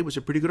have to say was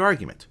a pretty good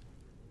argument.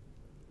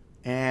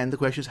 And the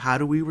question is, how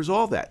do we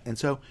resolve that? And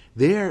so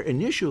their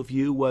initial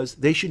view was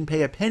they shouldn't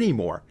pay a penny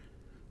more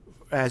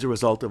as a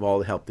result of all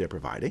the help they're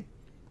providing.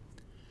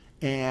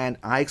 And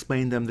I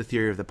explained them the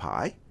theory of the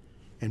pie.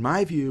 And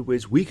my view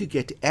was we could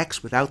get to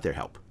X without their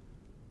help.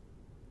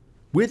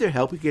 With their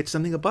help, we could get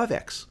something above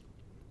X.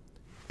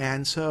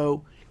 And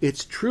so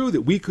it's true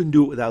that we couldn't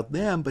do it without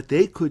them, but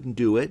they couldn't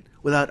do it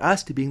without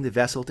us to being the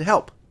vessel to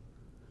help.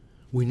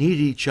 We needed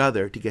each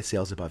other to get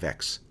sales above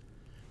X.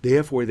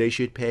 Therefore, they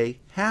should pay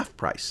half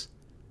price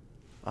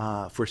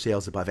for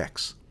sales above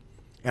X.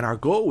 And our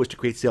goal was to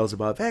create sales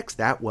above X.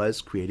 That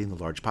was creating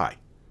the large pie.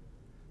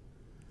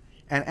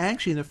 And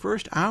actually, in the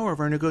first hour of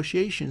our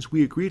negotiations,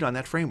 we agreed on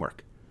that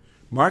framework.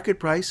 Market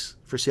price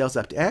for sales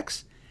up to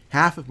X,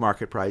 half of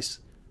market price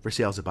for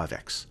sales above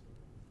X.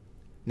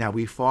 Now,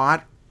 we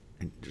fought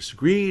and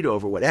disagreed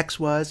over what X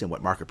was and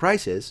what market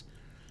price is,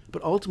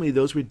 but ultimately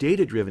those were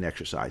data-driven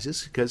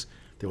exercises because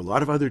There were a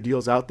lot of other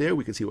deals out there.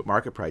 We could see what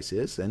market price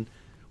is, and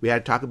we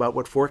had to talk about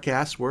what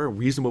forecasts were,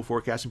 reasonable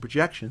forecasts and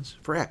projections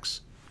for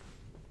X.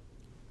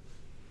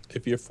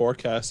 If your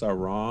forecasts are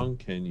wrong,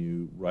 can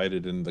you write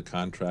it in the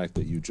contract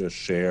that you just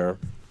share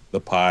the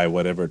pie,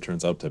 whatever it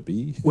turns out to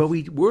be? Well,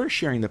 we were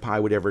sharing the pie,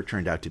 whatever it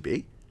turned out to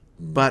be,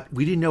 but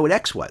we didn't know what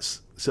X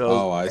was.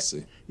 So I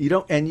see. You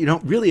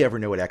don't really ever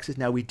know what X is.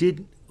 Now we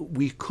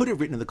could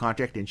have written in the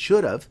contract and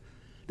should have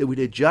that we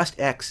did just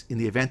X in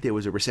the event there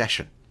was a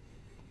recession,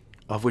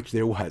 of which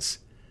there was.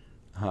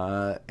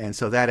 And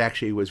so that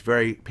actually was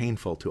very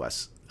painful to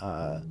us.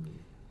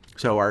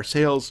 So our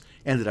sales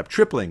ended up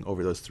tripling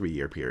over those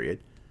 3-year period,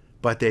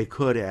 but they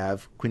could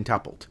have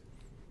quintupled.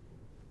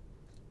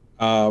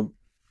 I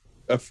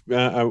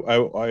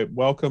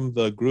welcome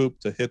the group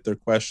to hit their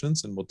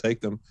questions, and we'll take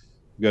them.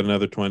 We've got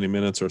another 20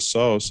 minutes or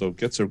so. So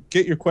get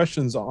your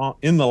questions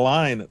in the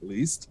line at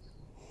least.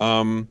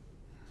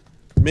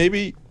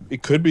 Maybe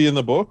it could be in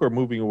the book or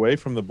moving away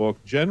from the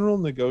book. General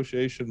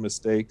negotiation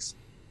mistakes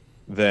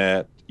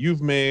that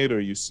you've made or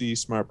you see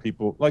smart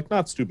people, like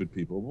not stupid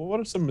people, but what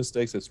are some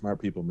mistakes that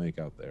smart people make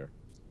out there?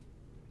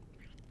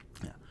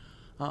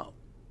 Yeah.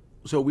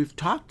 So we've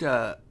talked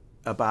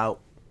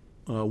about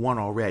one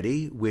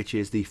already, which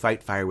is the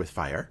fight fire with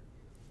fire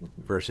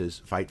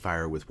versus fight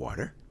fire with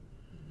water.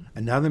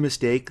 Another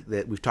mistake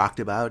that we've talked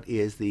about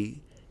is the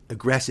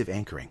aggressive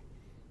anchoring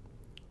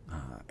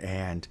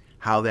and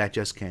how that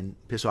just can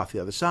piss off the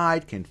other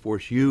side, can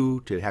force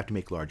you to have to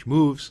make large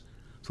moves.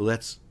 So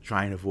let's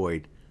try and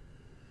avoid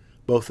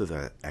both of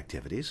the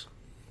activities.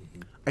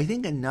 I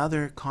think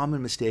another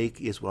common mistake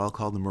is what I'll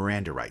call the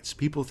Miranda rights.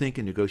 People think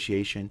in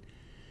negotiation,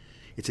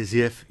 it's as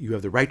if you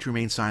have the right to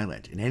remain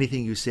silent, and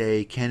anything you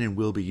say can and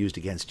will be used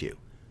against you.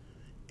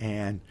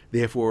 And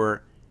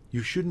therefore,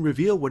 you shouldn't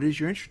reveal what it is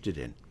you're interested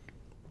in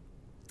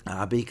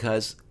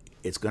because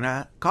it's going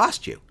to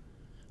cost you.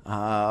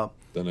 The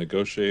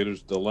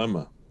negotiator's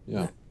dilemma.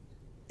 Yeah.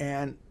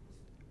 And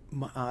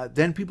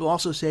then people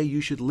also say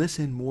you should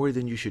listen more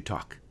than you should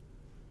talk.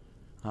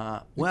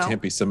 Well, it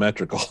can't be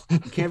symmetrical.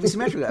 It can't be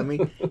symmetrical. I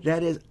mean,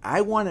 that is,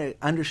 I want to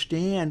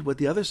understand what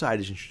the other side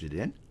is interested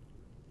in,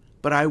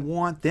 but I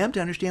want them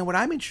to understand what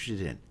I'm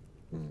interested in.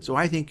 So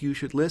I think you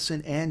should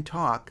listen and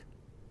talk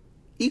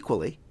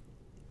equally.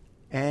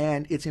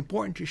 And it's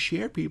important to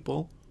share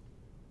people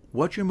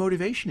what your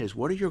motivation is.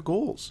 What are your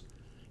goals?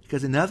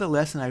 Because another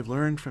lesson I've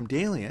learned from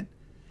Daylian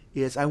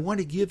is I want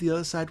to give the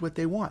other side what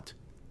they want.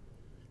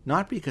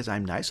 Not because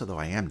I'm nice, although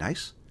I am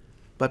nice,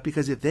 but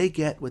because if they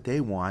get what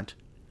they want,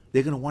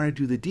 they're going to want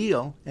to do the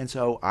deal, and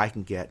so I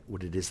can get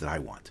what it is that I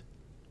want.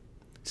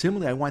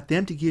 Similarly, I want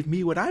them to give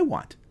me what I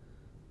want,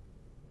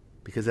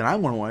 because then I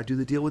want to do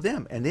the deal with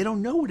them, and they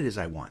don't know what it is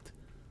I want.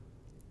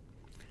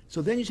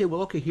 So then you say,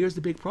 well, okay, here's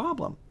the big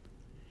problem.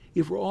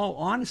 If we're all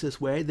honest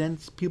this way, then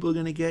people are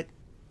going to get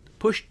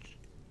pushed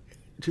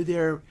to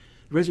their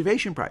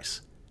reservation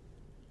price.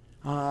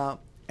 And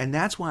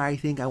that's why I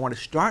think I want to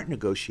start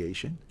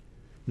negotiation,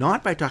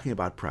 not by talking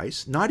about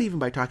price, not even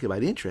by talking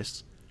about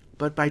interests,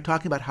 but by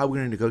talking about how we're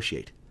going to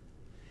negotiate.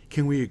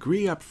 Can we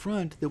agree up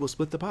front that we'll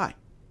split the pie?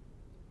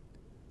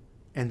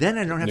 And then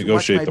I don't have to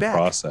watch my back. Negotiate the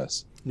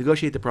process.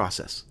 Negotiate the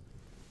process.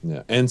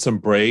 Yeah, and some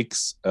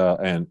breaks,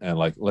 and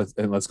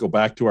let's go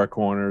back to our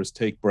corners,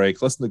 take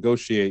breaks. Let's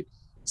negotiate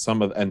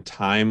some of and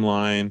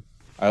timeline.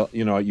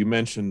 You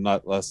mentioned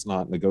let's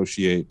not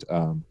negotiate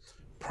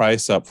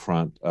price up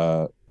front.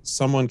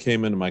 Someone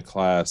came into my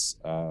class,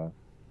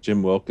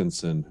 Jim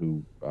Wilkinson,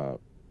 who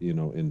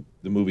in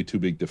the movie Too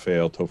Big to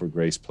Fail, Topher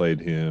Grace played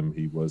him.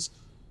 He was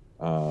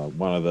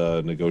one of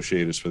the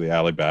negotiators for the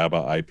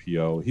Alibaba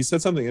IPO. He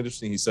said something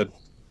interesting. He said,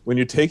 when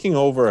you're taking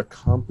over a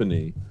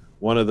company,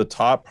 one of the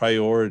top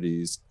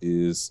priorities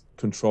is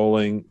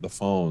controlling the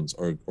phones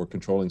or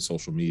controlling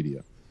social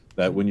media.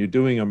 That when you're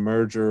doing a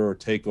merger or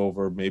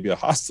takeover, maybe a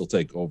hostile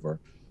takeover,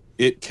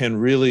 it can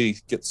really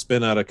get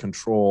spin out of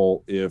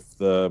control if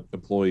the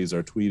employees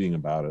are tweeting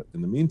about it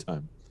in the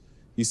meantime.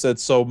 He said,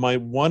 so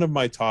one of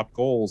my top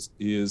goals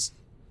is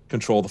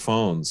control the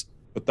phones,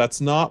 but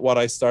that's not what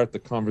I start the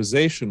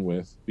conversation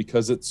with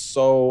because it's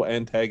so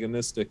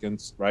antagonistic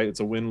and right. It's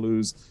a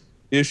win-lose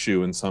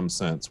issue in some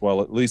sense.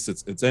 Well, at least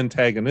it's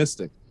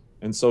antagonistic.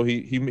 And so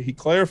he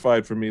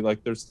clarified for me,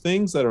 like there's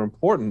things that are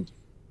important,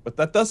 but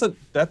that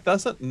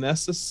doesn't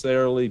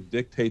necessarily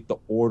dictate the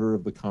order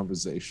of the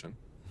conversation,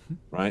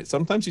 right?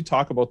 Sometimes you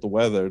talk about the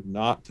weather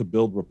not to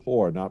build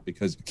rapport, not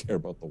because you care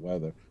about the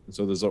weather. And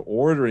so there's an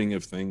ordering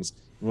of things.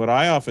 And what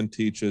I often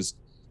teach is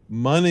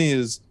money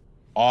is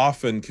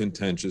often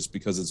contentious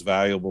because it's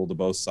valuable to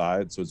both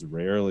sides, so it's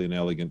rarely an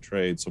elegant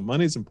trade. So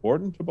money is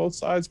important to both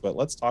sides, but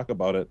let's talk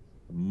about it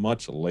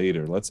much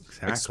later. Let's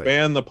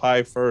expand the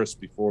pie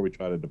first before we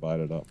try to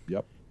divide it up.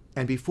 Yep.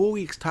 And before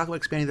we talk about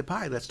expanding the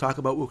pie, let's talk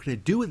about what we're going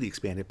to do with the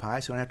expanded pie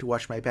so I don't have to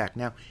watch my back.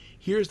 Now,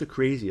 here's the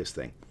craziest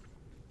thing.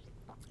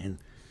 And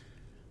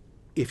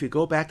if you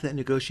go back to that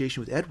negotiation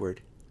with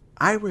Edward,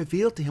 I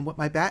revealed to him what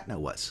my BATNA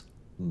was.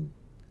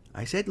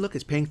 I said, look,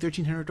 it's paying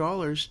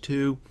 $1,300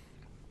 to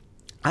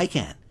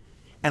ICANN.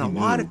 And a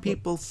lot of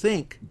people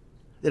think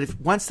that if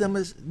once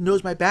someone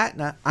knows my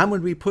BATNA, I'm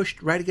going to be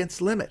pushed right against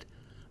the limit.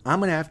 I'm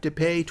going to have to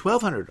pay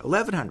 $1,200,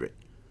 $1,100,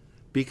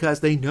 because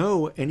they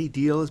know any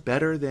deal is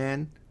better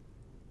than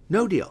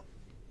no deal.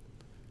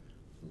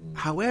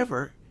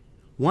 However,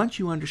 once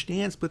you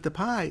understand split the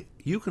pie,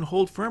 you can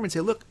hold firm and say,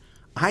 look,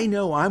 I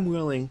know I'm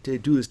willing to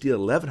do this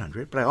deal at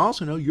 $1,100, but I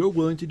also know you're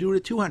willing to do it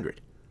at $200.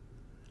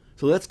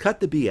 So let's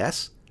cut the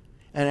BS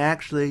and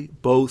actually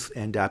both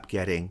end up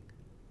getting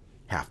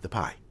half the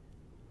pie.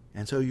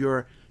 And so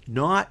you're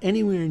not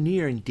anywhere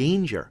near in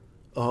danger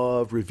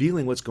of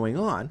revealing what's going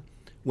on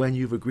when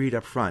you've agreed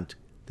up front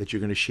that you're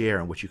going to share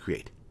in what you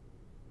create.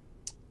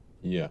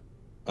 Yeah.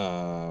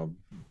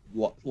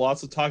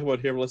 Lots to talk about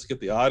here, but let's get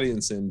the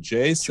audience in.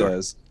 Jay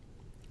says,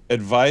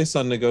 advice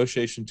on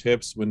negotiation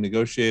tips when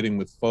negotiating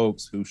with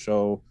folks who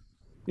show,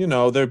 you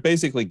know, they're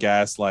basically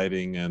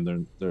gaslighting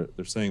and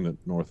they're saying that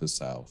north is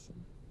south.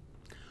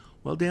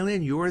 Well,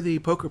 Daylian, you're the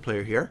poker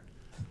player here.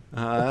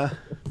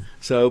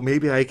 So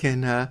maybe I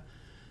can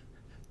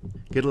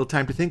get a little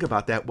time to think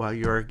about that while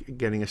you're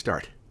getting a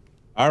start.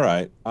 All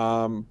right.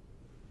 I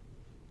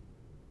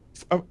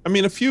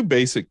mean, a few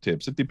basic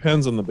tips. It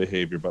depends on the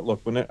behavior, but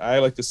look, I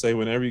like to say,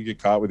 whenever you get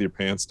caught with your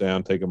pants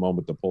down, take a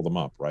moment to pull them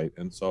up, right?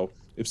 And so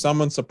if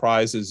someone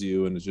surprises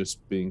you and is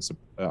just being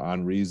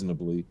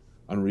unreasonable,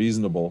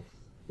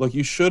 look,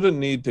 you shouldn't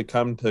need to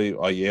come to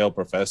a Yale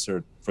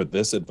professor for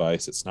this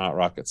advice. It's not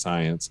rocket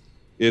science.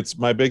 It's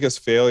my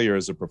biggest failure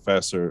as a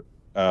professor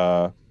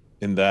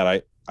in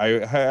that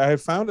I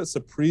found it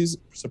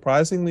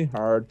surprisingly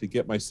hard to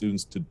get my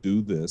students to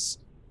do this.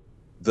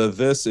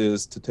 This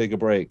is to take a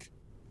break.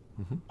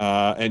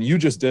 And you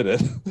just did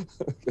it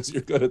because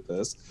you're good at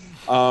this.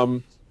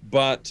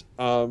 But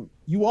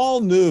you all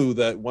knew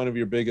that one of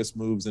your biggest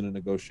moves in a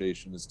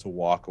negotiation is to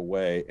walk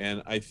away.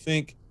 And I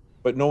think,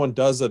 but no one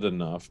does it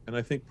enough. And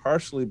I think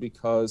partially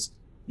because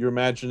you're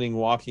imagining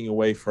walking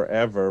away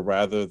forever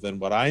rather than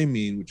what I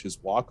mean, which is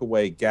walk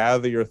away,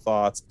 gather your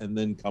thoughts, and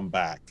then come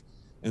back.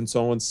 And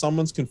so when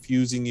someone's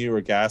confusing you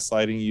or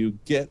gaslighting you,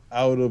 get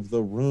out of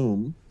the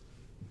room,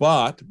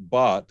 but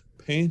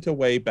paint a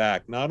way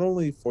back, not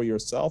only for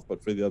yourself,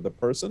 but for the other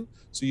person.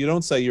 So you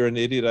don't say, you're an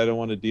idiot, I don't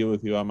want to deal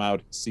with you, I'm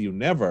out, see you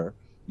never.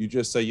 You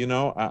just say, you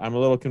know, I'm a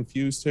little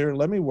confused here.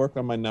 Let me work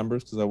on my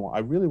numbers because I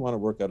really want to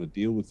work out a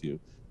deal with you,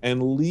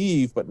 and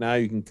leave. But now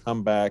you can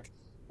come back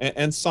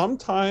and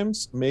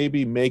sometimes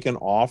maybe make an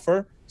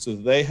offer so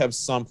they have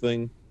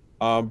something,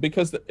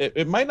 because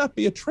it might not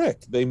be a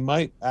trick. They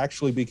might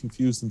actually be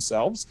confused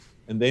themselves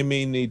and they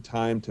may need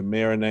time to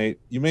marinate.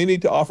 You may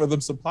need to offer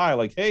them supply,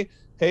 like, hey,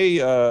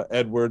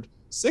 Edward,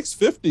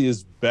 650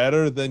 is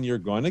better than you're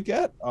going to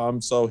get.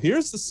 So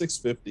here's the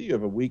 650. You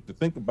have a week to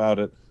think about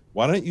it.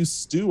 Why don't you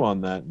stew on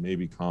that and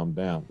maybe calm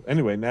down?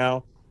 Anyway,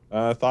 now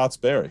thoughts,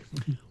 Barry.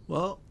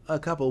 Well, a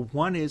couple.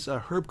 One is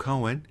Herb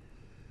Cohen,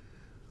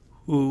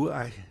 who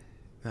I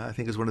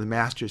think is one of the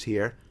masters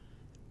here,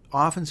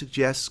 often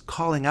suggests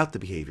calling out the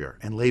behavior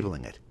and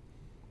labeling it.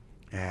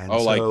 And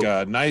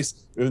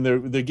nice.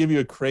 When they give you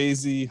a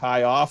crazy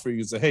high offer,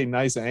 you say, "Hey,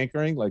 nice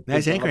anchoring." Like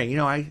nice anchoring. You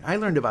know, I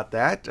learned about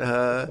that.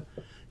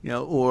 You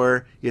know,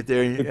 or if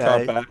they're good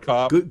cop, bad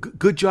cop.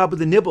 Good job with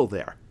the nibble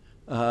there.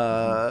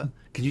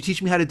 Can you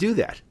teach me how to do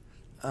that?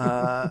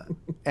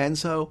 And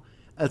so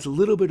it's a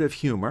little bit of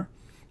humor.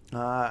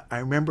 I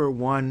remember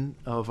one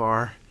of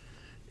our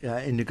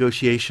in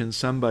negotiations,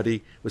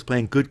 somebody was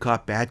playing good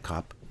cop, bad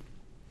cop,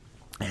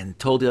 and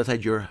told the other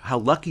side, how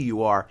lucky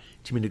you are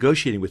to be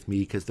negotiating with me,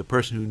 because the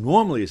person who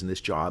normally is in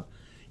this job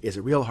is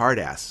a real hard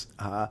ass.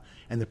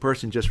 And the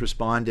person just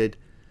responded,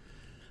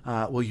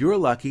 well, you're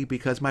lucky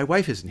because my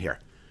wife isn't here,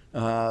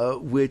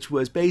 which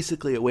was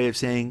basically a way of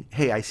saying,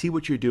 hey, I see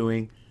what you're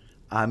doing.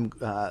 I'm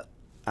going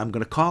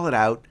to call it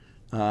out,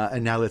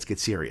 and now let's get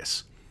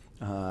serious.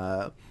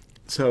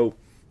 So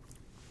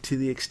to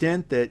the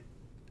extent that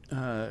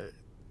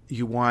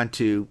you want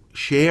to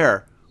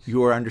share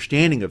your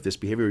understanding of this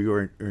behavior,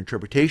 your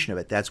interpretation of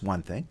it, that's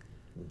one thing.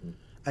 Mm-hmm.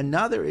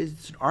 Another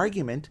is an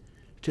argument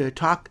to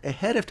talk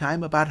ahead of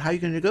time about how you're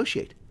going to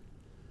negotiate.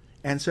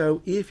 And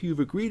so if you've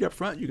agreed up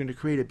front you're going to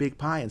create a big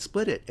pie and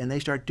split it, and they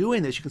start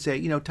doing this, you can say,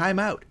 you know, time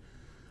out.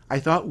 I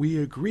thought we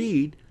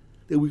agreed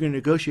that we're going to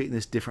negotiate in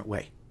this different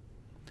way.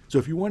 So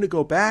if you want to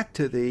go back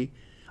to the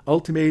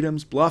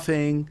ultimatums,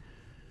 bluffing,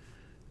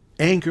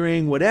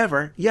 anchoring,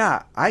 whatever,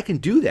 yeah, I can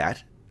do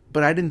that,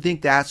 but I didn't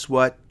think that's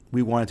what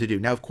we wanted to do.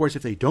 Now, of course,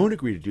 if they don't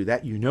agree to do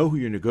that, you know who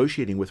you're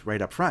negotiating with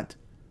right up front,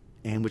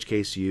 in which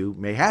case you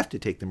may have to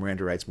take the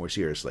Miranda rights more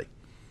seriously.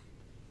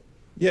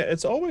 Yeah,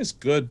 it's always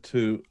good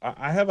to,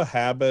 I have a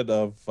habit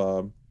of,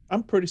 I'm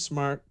a pretty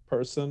smart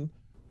person.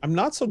 I'm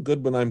not so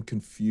good when I'm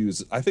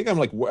confused. I think I'm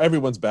like,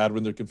 everyone's bad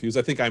when they're confused.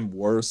 I think I'm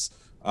worse.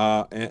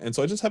 And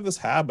so I just have this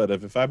habit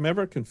of, if I'm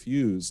ever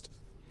confused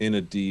in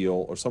a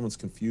deal or someone's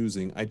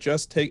confusing,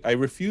 I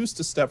refuse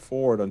to step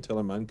forward until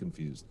I'm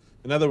unconfused.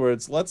 In other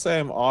words, let's say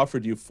I'm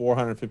offered you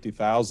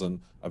 $450,000,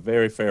 a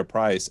very fair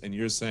price, and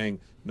you're saying,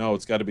 no,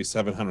 it's got to be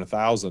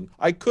 $700,000.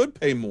 I could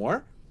pay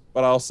more,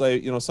 but I'll say,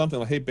 you know, something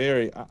like, hey,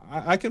 Barry,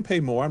 I can pay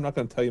more. I'm not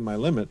going to tell you my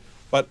limit,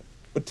 but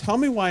but tell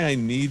me why I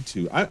need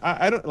to.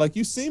 I don't, like,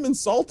 you seem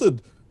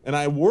insulted, and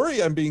I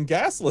worry I'm being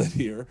gaslit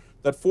here,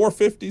 that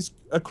 450 is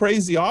a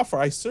crazy offer.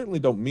 I certainly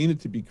don't mean it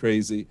to be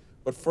crazy,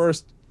 but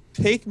first,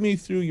 take me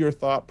through your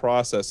thought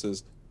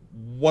processes.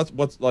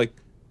 What's like,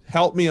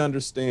 help me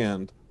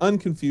understand,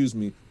 unconfuse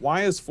me.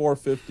 Why is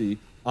 450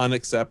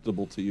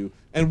 unacceptable to you?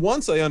 And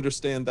once I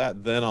understand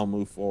that, then I'll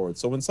move forward.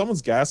 So when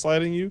someone's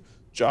gaslighting you,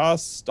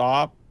 just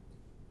stop,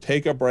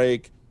 take a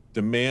break,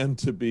 demand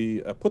to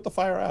be, put the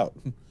fire out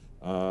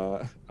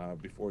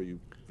before you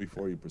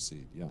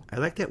proceed. Yeah. I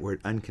like that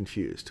word,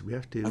 unconfused. We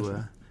have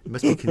to, it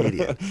must be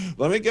Canadian.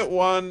 Let me get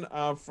one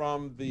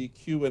from the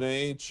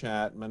Q&A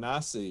chat.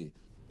 Manasi,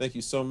 thank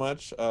you so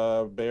much,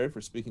 Barry,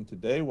 for speaking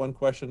today. One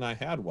question I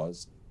had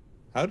was,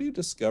 how do you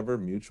discover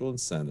mutual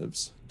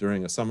incentives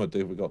during a somewhat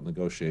difficult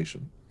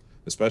negotiation,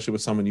 especially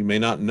with someone you may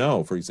not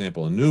know, for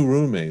example, a new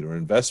roommate or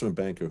investment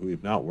banker who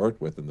you've not worked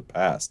with in the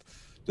past?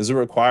 Does it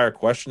require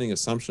questioning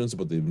assumptions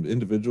about the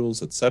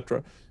individuals,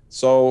 etc.?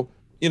 So,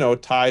 you know,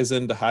 it ties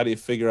into how do you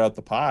figure out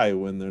the pie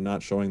when they're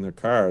not showing their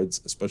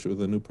cards, especially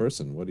with a new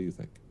person. What do you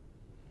think?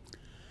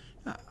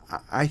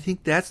 I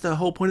think that's the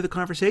whole point of the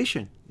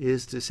conversation,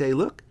 is to say,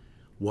 look,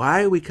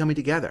 why are we coming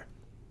together?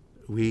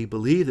 We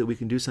believe that we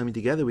can do something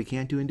together we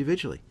can't do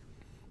individually.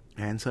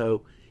 And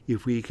so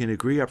if we can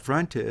agree up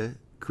front to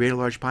create a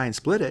large pie and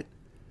split it,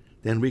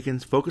 then we can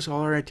focus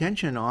all our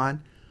attention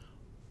on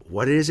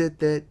what is it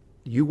that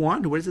you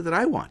want, what is it that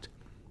I want,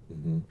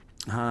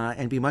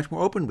 and be much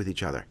more open with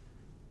each other.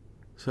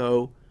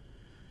 So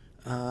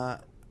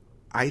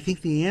I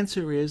think the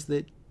answer is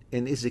that,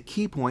 and is a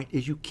key point,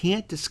 is you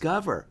can't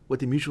discover what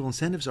the mutual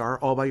incentives are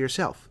all by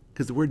yourself,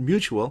 because the word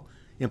mutual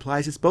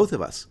implies it's both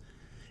of us.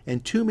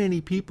 And too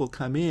many people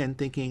come in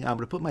thinking, I'm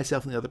going to put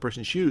myself in the other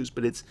person's shoes,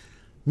 but it's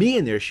me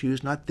in their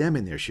shoes, not them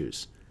in their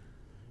shoes.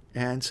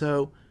 And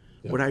so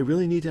what I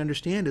really need to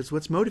understand is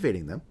what's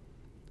motivating them.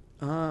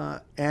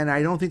 And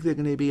I don't think they're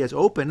going to be as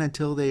open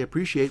until they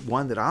appreciate,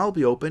 one, that I'll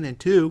be open, and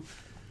two,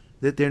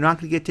 that they're not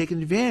going to get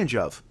taken advantage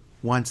of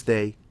once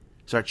they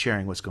start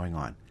sharing what's going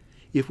on.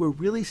 If we're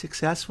really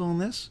successful in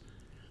this,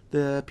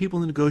 the people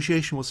in the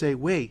negotiation will say,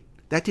 wait,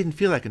 that didn't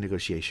feel like a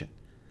negotiation.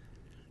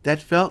 That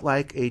felt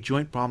like a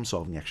joint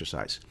problem-solving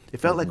exercise.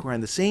 It felt like we're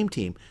on the same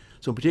team.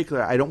 So in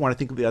particular, I don't want to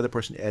think of the other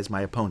person as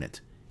my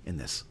opponent in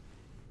this.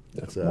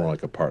 It's more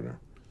like a partner.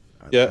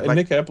 Yeah, and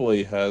Nick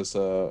Epley has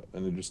an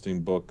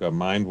interesting book,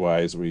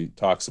 Mindwise, where he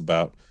talks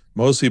about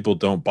most people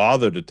don't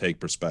bother to take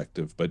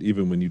perspective, but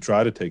even when you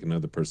try to take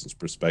another person's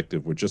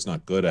perspective, we're just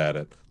not good at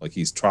it. Like,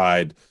 he's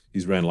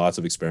ran lots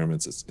of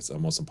experiments. It's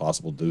almost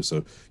impossible to do.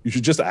 So you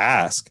should just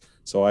ask.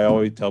 So I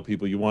always tell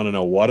people, you want to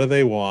know, what do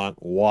they want?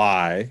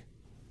 Why?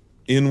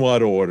 In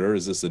what order?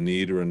 Is this a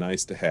need or a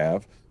nice to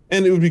have?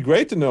 And it would be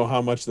great to know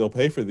how much they'll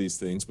pay for these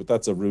things, but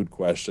that's a rude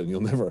question.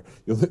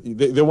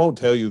 They won't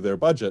tell you their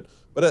budget,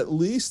 but at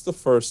least the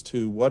first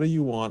two, what do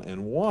you want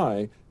and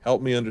why?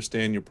 Help me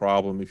understand your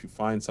problem. If you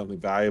find something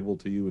valuable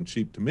to you and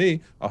cheap to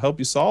me, I'll help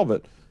you solve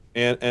it.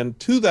 And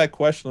to that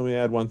question, let me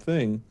add one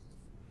thing.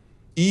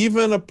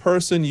 Even a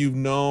person you've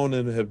known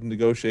and have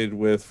negotiated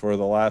with for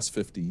the last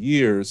 50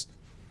 years,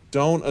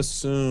 don't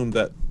assume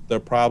that the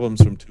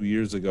problems from 2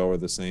 years ago are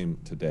the same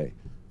today.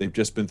 They've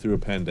just been through a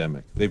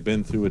pandemic. They've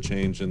been through a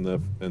change in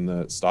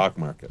the stock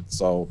market.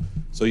 So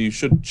you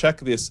should check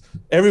this.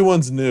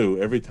 Everyone's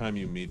new every time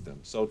you meet them.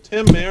 So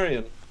Tim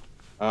Marion,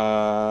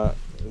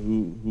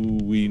 who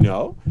we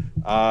know,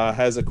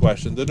 has a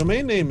question. The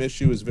domain name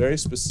issue is very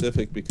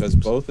specific because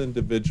both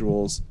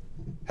individuals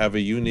have a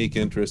unique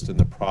interest in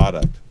the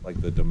product, like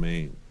the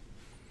domain.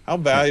 How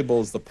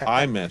valuable is the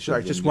pie method?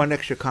 Sorry, just one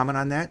extra comment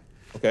on that.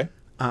 Okay.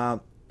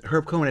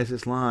 Herb Cohen has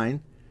this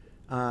line.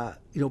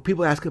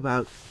 People ask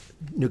about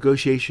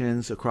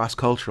negotiations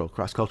cross-cultural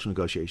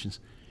negotiations,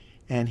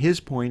 and his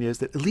point is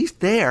that at least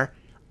there,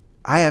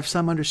 I have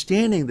some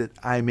understanding that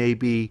I may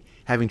be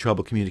having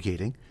trouble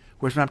communicating.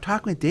 Whereas when I'm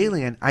talking with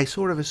Daylian, I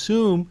sort of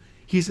assume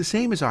he's the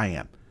same as I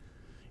am,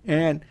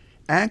 and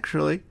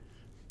actually,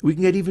 we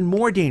can get even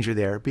more danger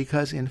there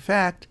because, in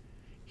fact,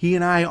 he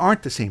and I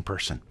aren't the same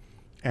person,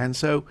 and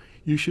so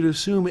you should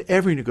assume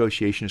every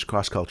negotiation is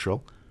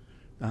cross-cultural.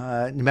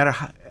 No matter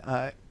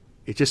how,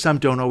 it's just some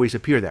don't always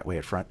appear that way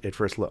at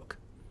first look.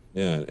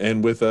 Yeah,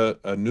 and with a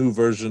new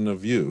version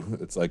of you.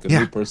 It's like a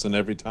new person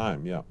every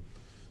time. Yeah.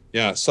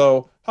 Yeah,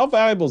 so how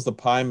valuable is the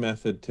pie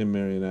method, Tim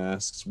Marion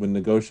asks, when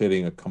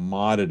negotiating a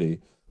commodity,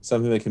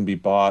 something that can be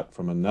bought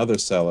from another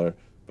seller,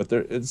 but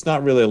it's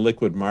not really a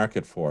liquid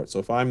market for it. So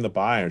if I'm the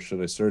buyer,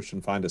 should I search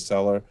and find a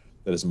seller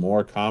that is more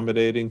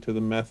accommodating to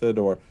the method?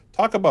 Or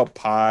talk about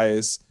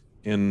pies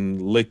in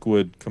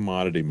liquid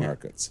commodity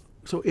markets.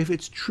 So if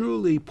it's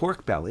truly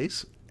pork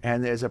bellies,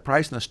 and there's a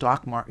price in the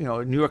stock market,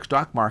 New York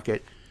stock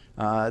market,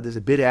 there's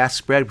a bid-ask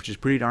spread, which is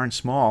pretty darn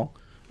small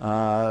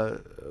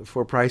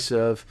for a price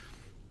of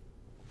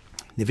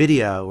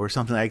NVIDIA or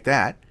something like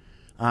that.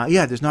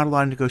 There's not a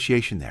lot of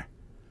negotiation there.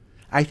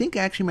 I think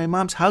actually my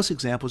mom's house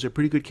example is a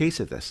pretty good case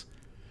of this,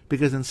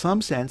 because in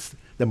some sense,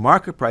 the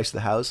market price of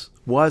the house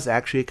was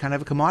actually kind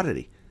of a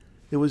commodity.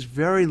 There was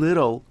very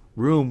little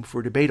room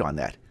for debate on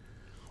that.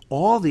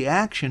 all the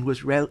action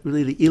was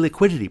really the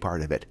illiquidity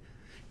part of it.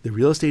 The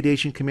real estate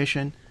agent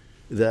commission,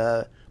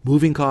 the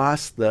moving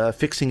costs, the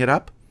fixing it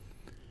up.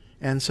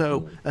 And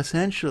so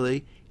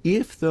essentially,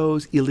 if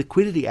those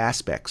illiquidity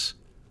aspects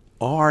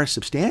are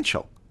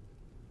substantial,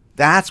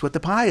 that's what the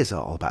pie is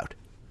all about.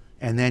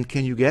 And then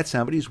can you get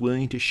somebody who's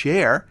willing to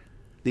share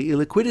the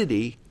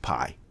illiquidity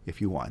pie,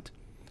 if you want?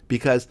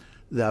 Because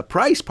the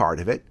price part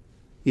of it,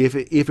 if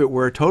it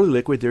were totally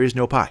liquid, there is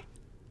no pie.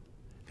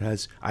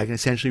 Because I can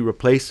essentially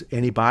replace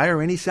any buyer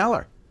or any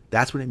seller.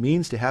 That's what it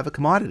means to have a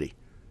commodity.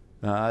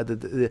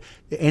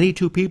 Any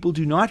two people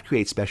do not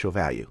create special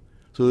value.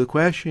 So the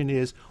question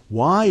is,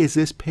 why is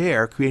this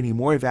pair creating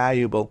more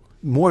value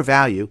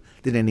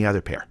than any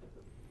other pair?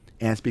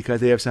 And it's because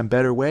they have some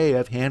better way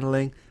of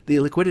handling the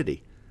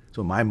liquidity.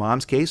 So in my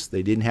mom's case,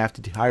 they didn't have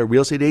to hire a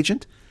real estate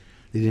agent.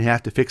 They didn't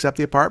have to fix up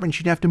the apartment.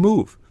 She didn't have to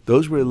move.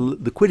 Those were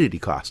liquidity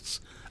costs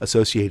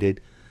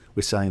associated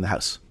with selling the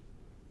house.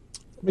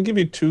 Let me give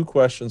you two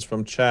questions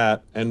from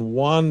chat, and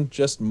one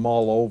just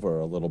mull over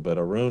a little bit.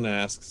 Arun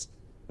asks,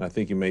 and I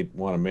think you may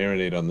want to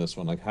marinate on this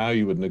one, like how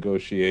you would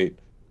negotiate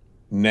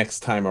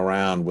next time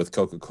around with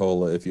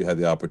Coca-Cola if you had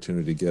the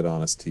opportunity to get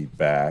Honest Tea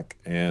back.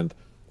 And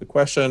the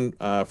question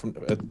from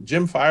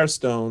Jim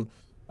Firestone,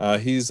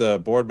 he's a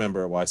board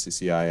member at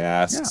YCCI,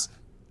 asks,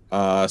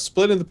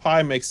 splitting the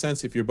pie makes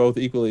sense if you're both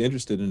equally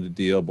interested in the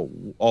deal, but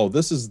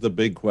this is the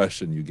big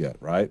question you get,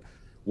 right?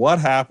 What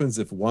happens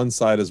if one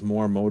side is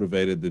more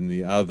motivated than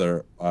the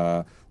other?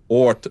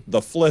 Or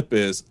the flip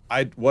is,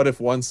 what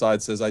if one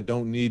side says, I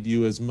don't need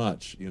you as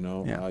much? You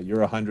know,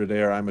 you're a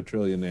hundredaire, I'm a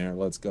trillionaire,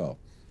 let's go.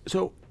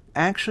 So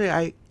actually,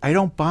 I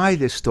don't buy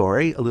this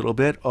story a little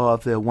bit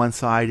of the one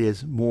side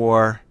is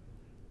more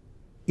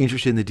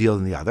interested in the deal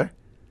than the other.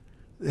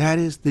 That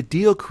is, the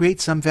deal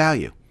creates some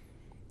value.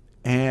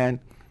 And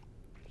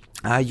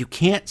you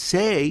can't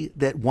say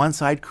that one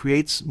side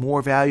creates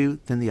more value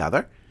than the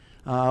other,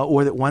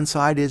 or that one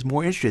side is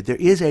more interested. There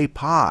is a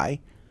pie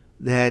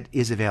that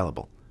is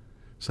available.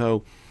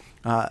 So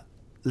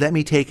let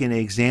me take an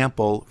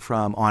example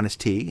from Honest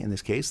Tea, in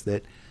this case,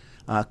 that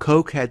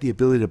Coke had the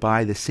ability to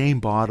buy the same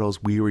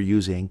bottles we were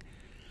using.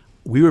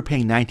 We were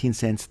paying 19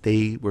 cents.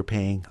 They were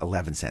paying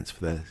 11 cents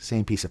for the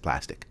same piece of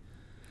plastic.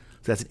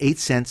 So that's an 8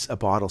 cents a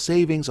bottle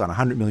savings on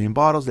 100 million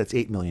bottles. That's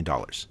 $8 million.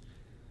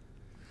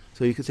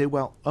 So you could say,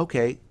 well,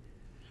 okay,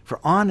 for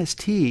Honest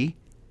Tea,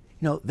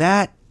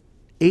 that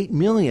 8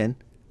 million,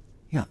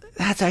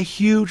 that's a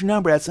huge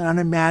number. That's an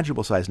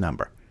unimaginable size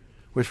number.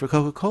 Whereas for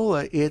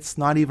Coca-Cola, it's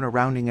not even a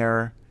rounding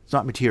error. It's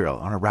not material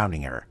on a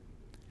rounding error.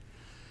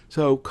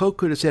 So Coke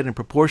could have said in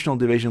proportional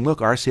division,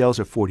 look, our sales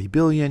are 40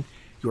 billion,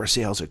 your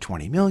sales are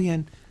 20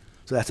 million.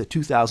 So that's a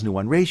 2,000 to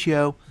 1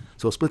 ratio.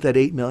 So we'll split that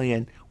 8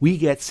 million. We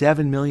get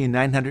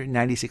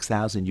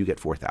 7,996,000. You get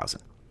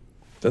 4,000.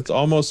 That's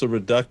almost a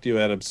reductio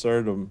ad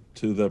absurdum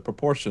to the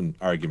proportion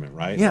argument,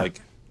 right? Yeah.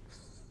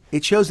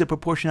 It shows that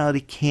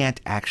proportionality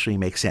can't actually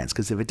make sense,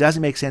 because if it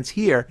doesn't make sense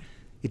here,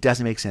 it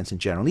doesn't make sense in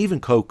general. And even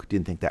Coke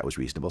didn't think that was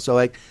reasonable.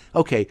 So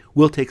okay,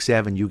 we'll take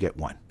 7, you get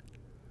 1.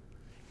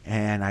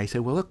 And I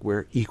said, well, look,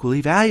 we're equally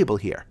valuable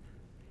here.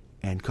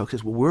 And Coke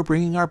says, well, we're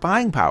bringing our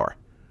buying power.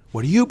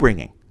 What are you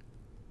bringing?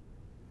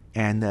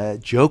 And the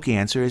joke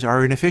answer is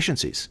our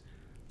inefficiencies.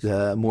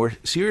 The more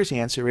serious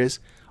answer is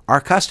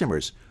our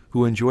customers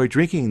who enjoy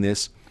drinking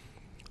this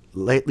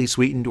lightly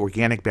sweetened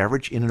organic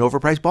beverage in an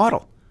overpriced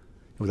bottle.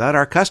 Without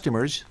our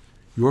customers,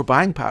 your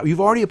buying power,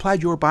 you've already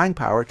applied your buying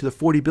power to the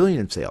 40 billion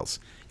in sales.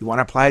 You want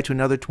to apply it to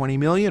another 20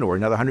 million or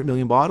another 100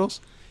 million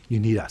bottles? You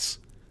need us.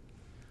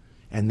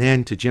 And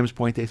then to Jim's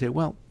point, they say,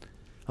 well,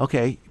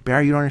 okay,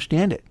 Barry, you don't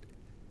understand it.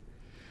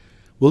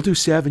 We'll do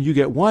 7, you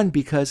get 1,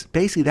 because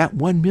basically that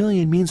 1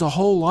 million means a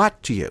whole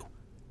lot to you.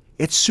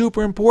 It's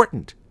super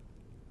important.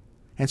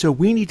 And so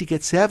we need to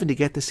get 7 to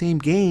get the same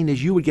gain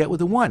as you would get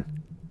with a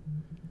 1.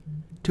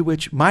 To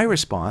which my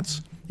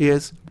response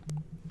is,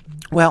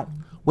 well,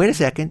 wait a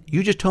second,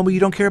 you just told me you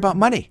don't care about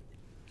money.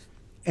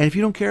 And if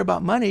you don't care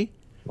about money,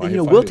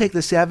 then we'll take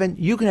the 7,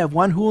 you can have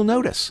 1 who will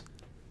notice.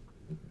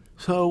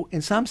 So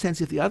in some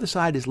sense, if the other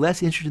side is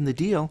less interested in the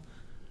deal,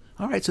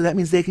 all right, so that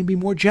means they can be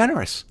more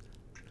generous.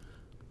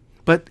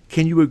 But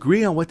can you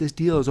agree on what this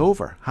deal is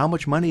over? How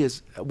much money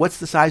is, what's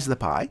the size of the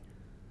pie?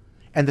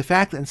 And the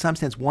fact that in some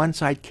sense one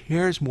side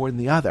cares more than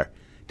the other,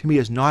 to me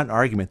is not an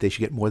argument they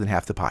should get more than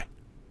half the pie.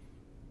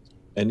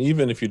 And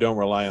even if you don't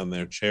rely on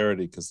their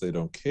charity because they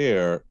don't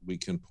care, we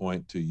can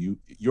point to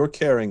you're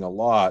caring a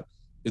lot.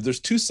 There's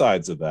two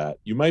sides of that.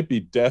 You might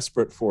be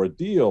desperate for a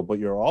deal, but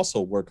you'll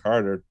also work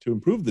harder to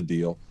improve the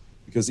deal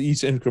because each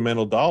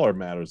incremental dollar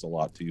matters a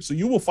lot to you. So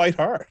you will fight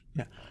hard.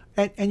 Yeah.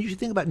 And you should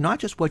think about not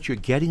just what you're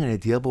getting in a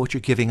deal, but what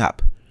you're giving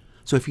up.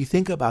 So if you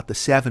think about the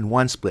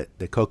 7-1 split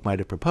that Coke might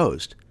have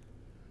proposed,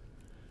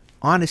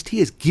 Honest Tea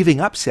is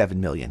giving up 7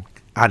 million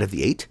out of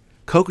the 8.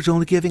 Coke is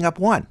only giving up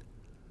 1.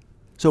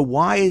 So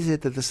why is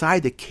it that the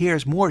side that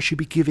cares more should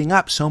be giving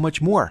up so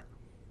much more?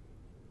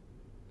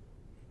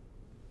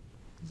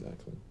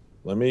 Exactly.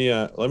 Let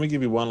me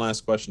give you one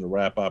last question to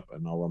wrap up,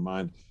 and I'll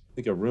remind, I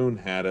think Arun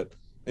had it.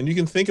 And you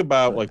can think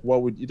about like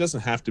it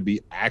doesn't have to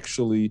be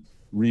actually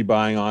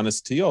rebuying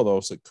honest tea, although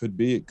it could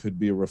be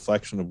a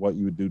reflection of what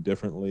you would do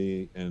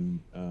differently. And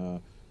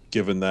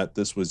given that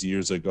this was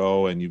years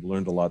ago and you've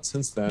learned a lot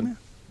since then, yeah.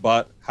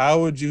 But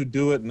how would you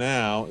do it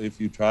now if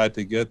you tried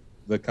to get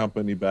the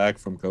company back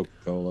from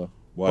Coca-Cola?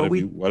 What have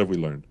we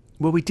learned?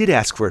 Well, we did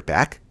ask for it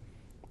back.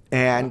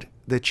 And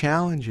the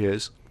challenge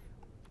is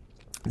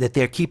that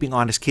they're keeping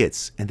honest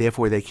kids, and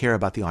therefore they care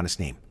about the honest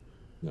name.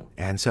 No.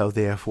 And so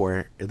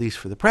therefore, at least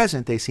for the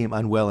present, they seem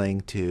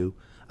unwilling to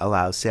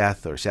allow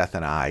Seth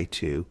and I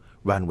to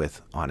run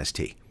with honest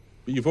tea.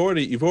 But you've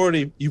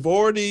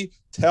already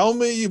tell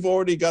me you've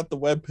already got the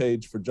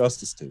webpage for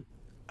Justice Tea.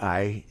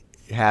 I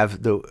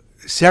have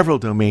several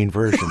domain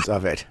versions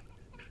of it.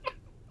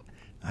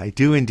 I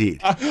do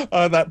indeed.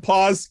 That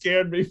pause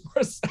scared me for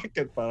a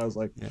second, but I was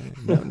like,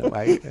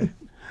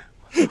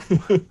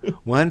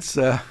 once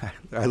I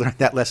learned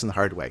that lesson the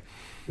hard way.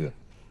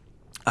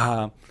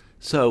 Yeah.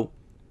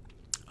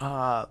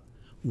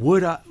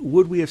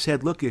 Would we have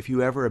said, look, if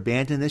you ever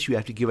abandon this, you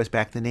have to give us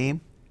back the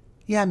name?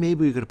 Yeah,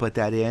 maybe we could have put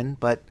that in,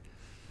 but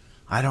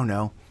I don't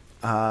know.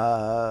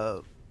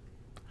 I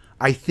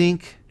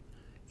think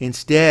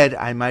instead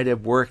I might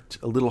have worked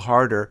a little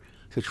harder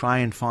to try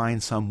and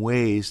find some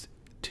ways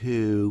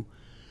to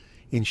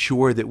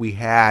ensure that we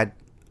had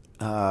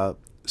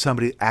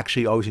somebody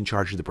actually always in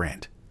charge of the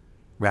brand,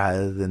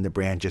 rather than the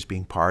brand just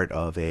being part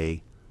of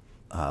a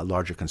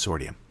larger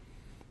consortium.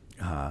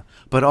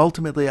 But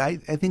ultimately, I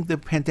think the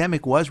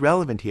pandemic was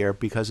relevant here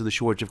because of the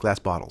shortage of glass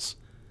bottles.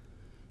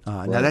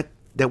 Right. Now,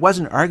 that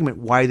wasn't an argument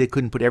why they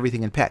couldn't put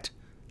everything in PET.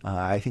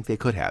 I think they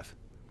could have.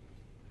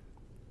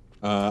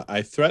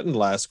 I threatened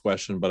last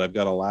question, but I've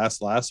got a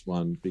last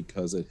one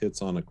because it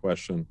hits on a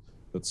question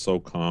that's so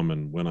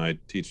common when I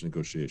teach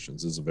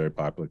negotiations. This is a very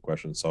popular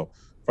question. So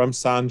from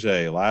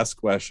Sanjay, last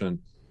question,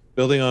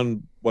 building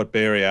on what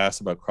Barry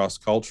asked about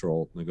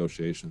cross-cultural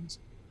negotiations.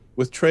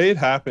 With trade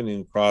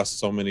happening across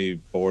so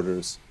many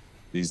borders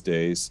these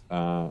days,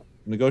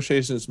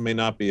 negotiations may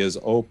not be as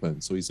open.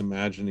 So he's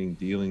imagining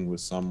dealing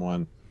with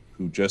someone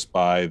who just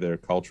by their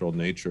cultural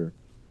nature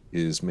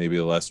is maybe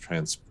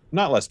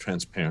not less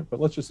transparent, but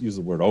let's just use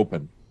the word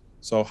open.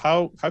 So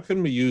how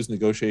can we use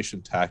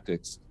negotiation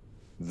tactics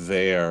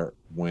there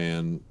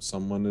when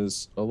someone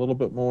is a little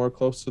bit more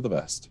close to the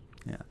vest?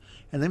 Yeah.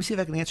 And let me see if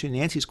I can answer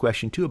Nancy's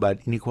question too about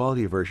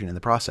inequality aversion in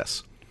the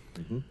process.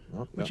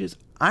 Which is,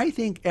 I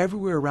think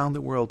everywhere around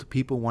the world,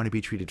 people want to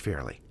be treated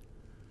fairly.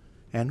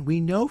 And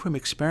we know from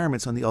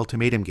experiments on the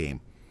ultimatum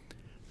game,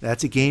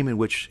 that's a game in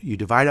which you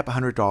divide up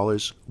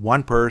 $100,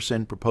 one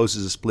person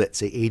proposes a split,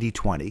 say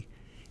 80-20,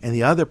 and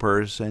the other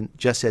person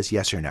just says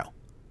yes or no.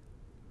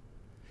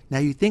 Now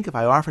you think if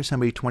I offer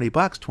somebody $20,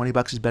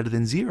 $20 is better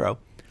than zero,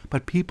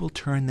 but people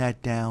turn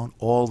that down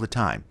all the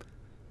time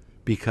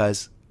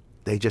because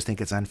they just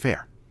think it's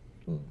unfair.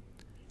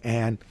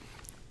 And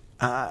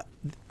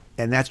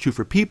that's true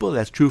for people.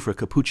 That's true for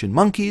capuchin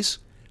monkeys,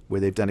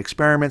 where they've done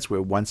experiments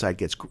where one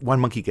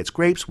monkey gets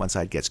grapes, one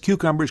side gets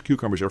cucumbers.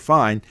 Cucumbers are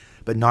fine,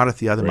 but not if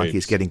the other monkey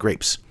is getting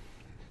grapes.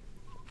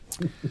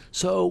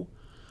 So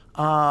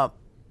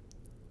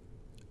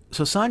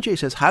Sanjay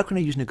says, how can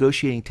I use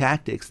negotiating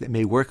tactics that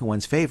may work in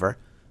one's favor?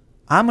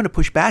 I'm going to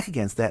push back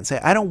against that and say,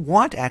 I don't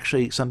want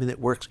actually something that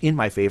works in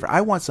my favor.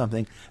 I want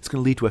something that's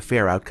going to lead to a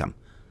fair outcome.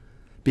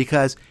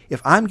 Because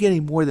if I'm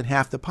getting more than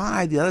half the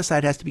pie, the other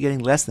side has to be getting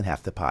less than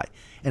half the pie.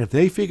 And if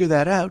they figure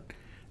that out,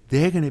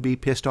 they're going to be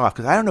pissed off.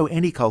 Because I don't know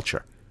any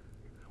culture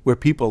where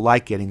people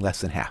like getting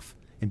less than half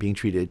and being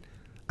treated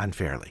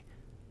unfairly.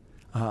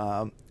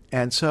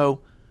 And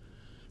so,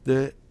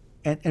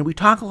 and we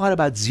talk a lot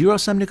about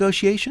zero-sum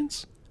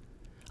negotiations.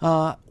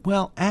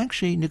 Well,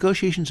 actually,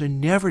 negotiations are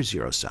never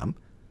zero-sum.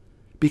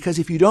 Because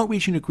if you don't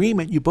reach an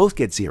agreement, you both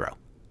get zero.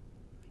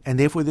 And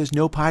therefore, there's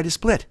no pie to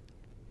split.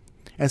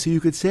 And so you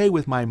could say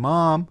with my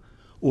mom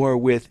or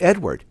with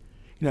Edward,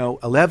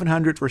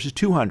 1,100 versus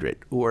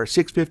 200 or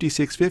 650,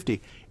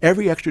 650.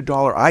 Every extra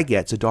dollar I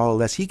get is a dollar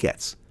less he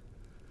gets.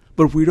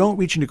 But if we don't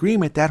reach an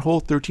agreement, that whole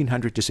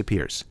 1,300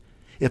 disappears.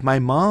 If my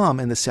mom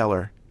and the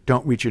seller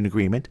don't reach an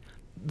agreement,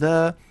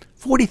 the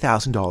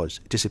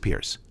 $40,000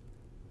 disappears.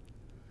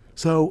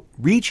 So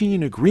reaching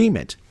an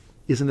agreement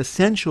is an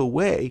essential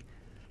way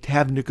to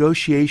have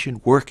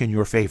negotiation work in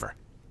your favor.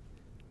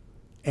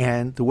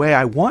 And the way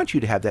I want you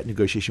to have that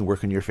negotiation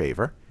work in your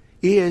favor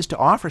is to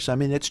offer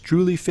something that's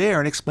truly fair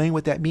and explain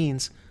what that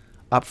means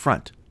up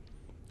front.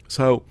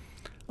 So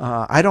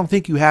I don't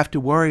think you have to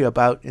worry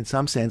about, in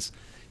some sense,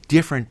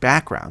 different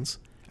backgrounds.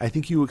 I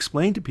think you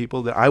explain to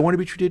people that I want to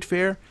be treated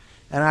fair,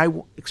 and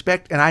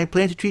I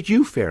plan to treat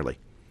you fairly.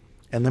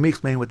 And let me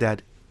explain what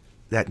that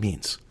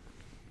means.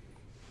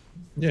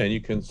 Yeah, and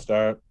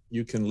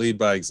you can lead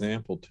by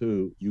example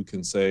too. You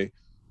can say,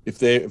 if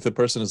the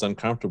person is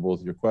uncomfortable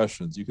with your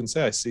questions, you can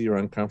say, I see you're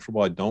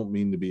uncomfortable. I don't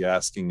mean to be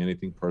asking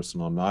anything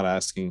personal. I'm not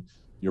asking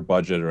your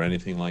budget or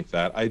anything like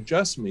that. I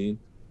just mean,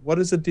 what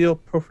does a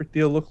perfect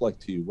deal look like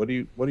to you? What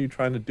are you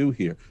trying to do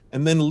here?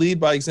 And then lead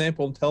by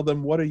example and tell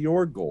them what are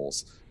your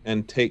goals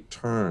and take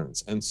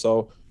turns. And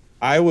so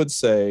I would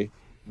say,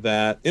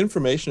 that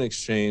information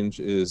exchange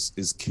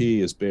is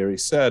key, as Barry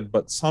said,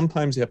 but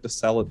sometimes you have to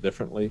sell it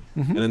differently.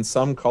 And in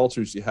some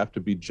cultures, you have to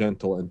be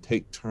gentle and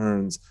take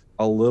turns.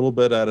 A little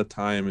bit at a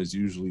time is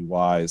usually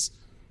wise.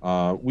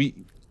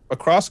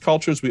 Across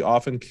cultures, we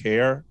often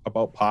care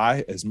about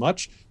pie as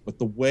much, but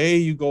the way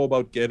you go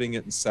about getting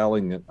it and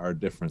selling it are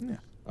different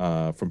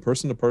from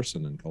person to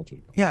person and culture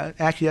to culture. Yeah,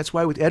 actually, that's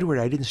why with Edward,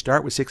 I didn't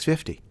start with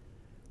 650,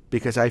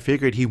 because I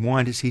figured he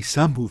wanted to see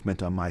some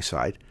movement on my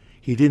side.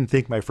 He didn't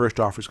think my first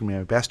offer was going to be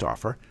my best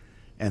offer,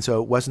 and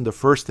so it wasn't the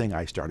first thing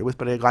I started with,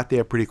 but I got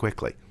there pretty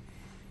quickly.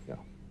 Yeah.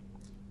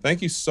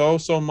 Thank you so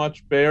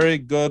much, Barry.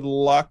 Good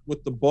luck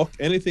with the book.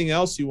 Anything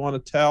else you want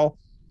to tell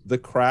the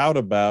crowd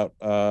about?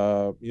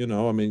 You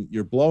know, I mean,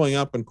 you're blowing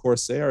up in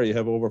Coursera. You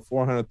have over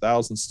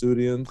 400,000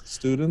 students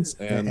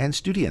and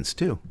students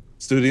too.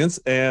 Students,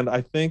 and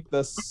I think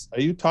that's,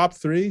 are you top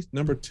 3,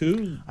 number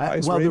 2?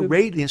 Well,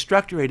 the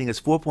instructor rating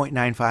is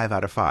 4.95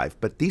 out of 5,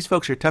 but these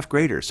folks are tough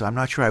graders, so I'm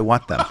not sure I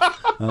want them.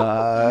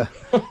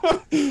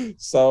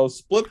 So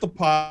split the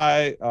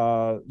pie.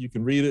 You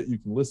can read it, you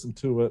can listen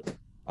to it.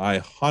 I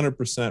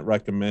 100%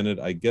 recommend it.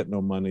 I get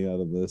no money out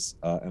of this,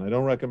 and I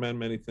don't recommend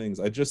many things.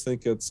 I just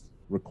think it's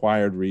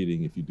required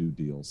reading if you do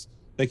deals.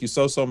 Thank you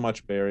so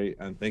much, Barry,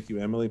 and thank you,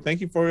 Emily.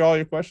 Thank you for all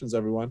your questions,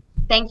 everyone.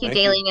 Thank you,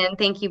 Daylian, and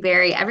thank you,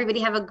 Barry.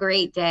 Everybody have a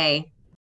great day.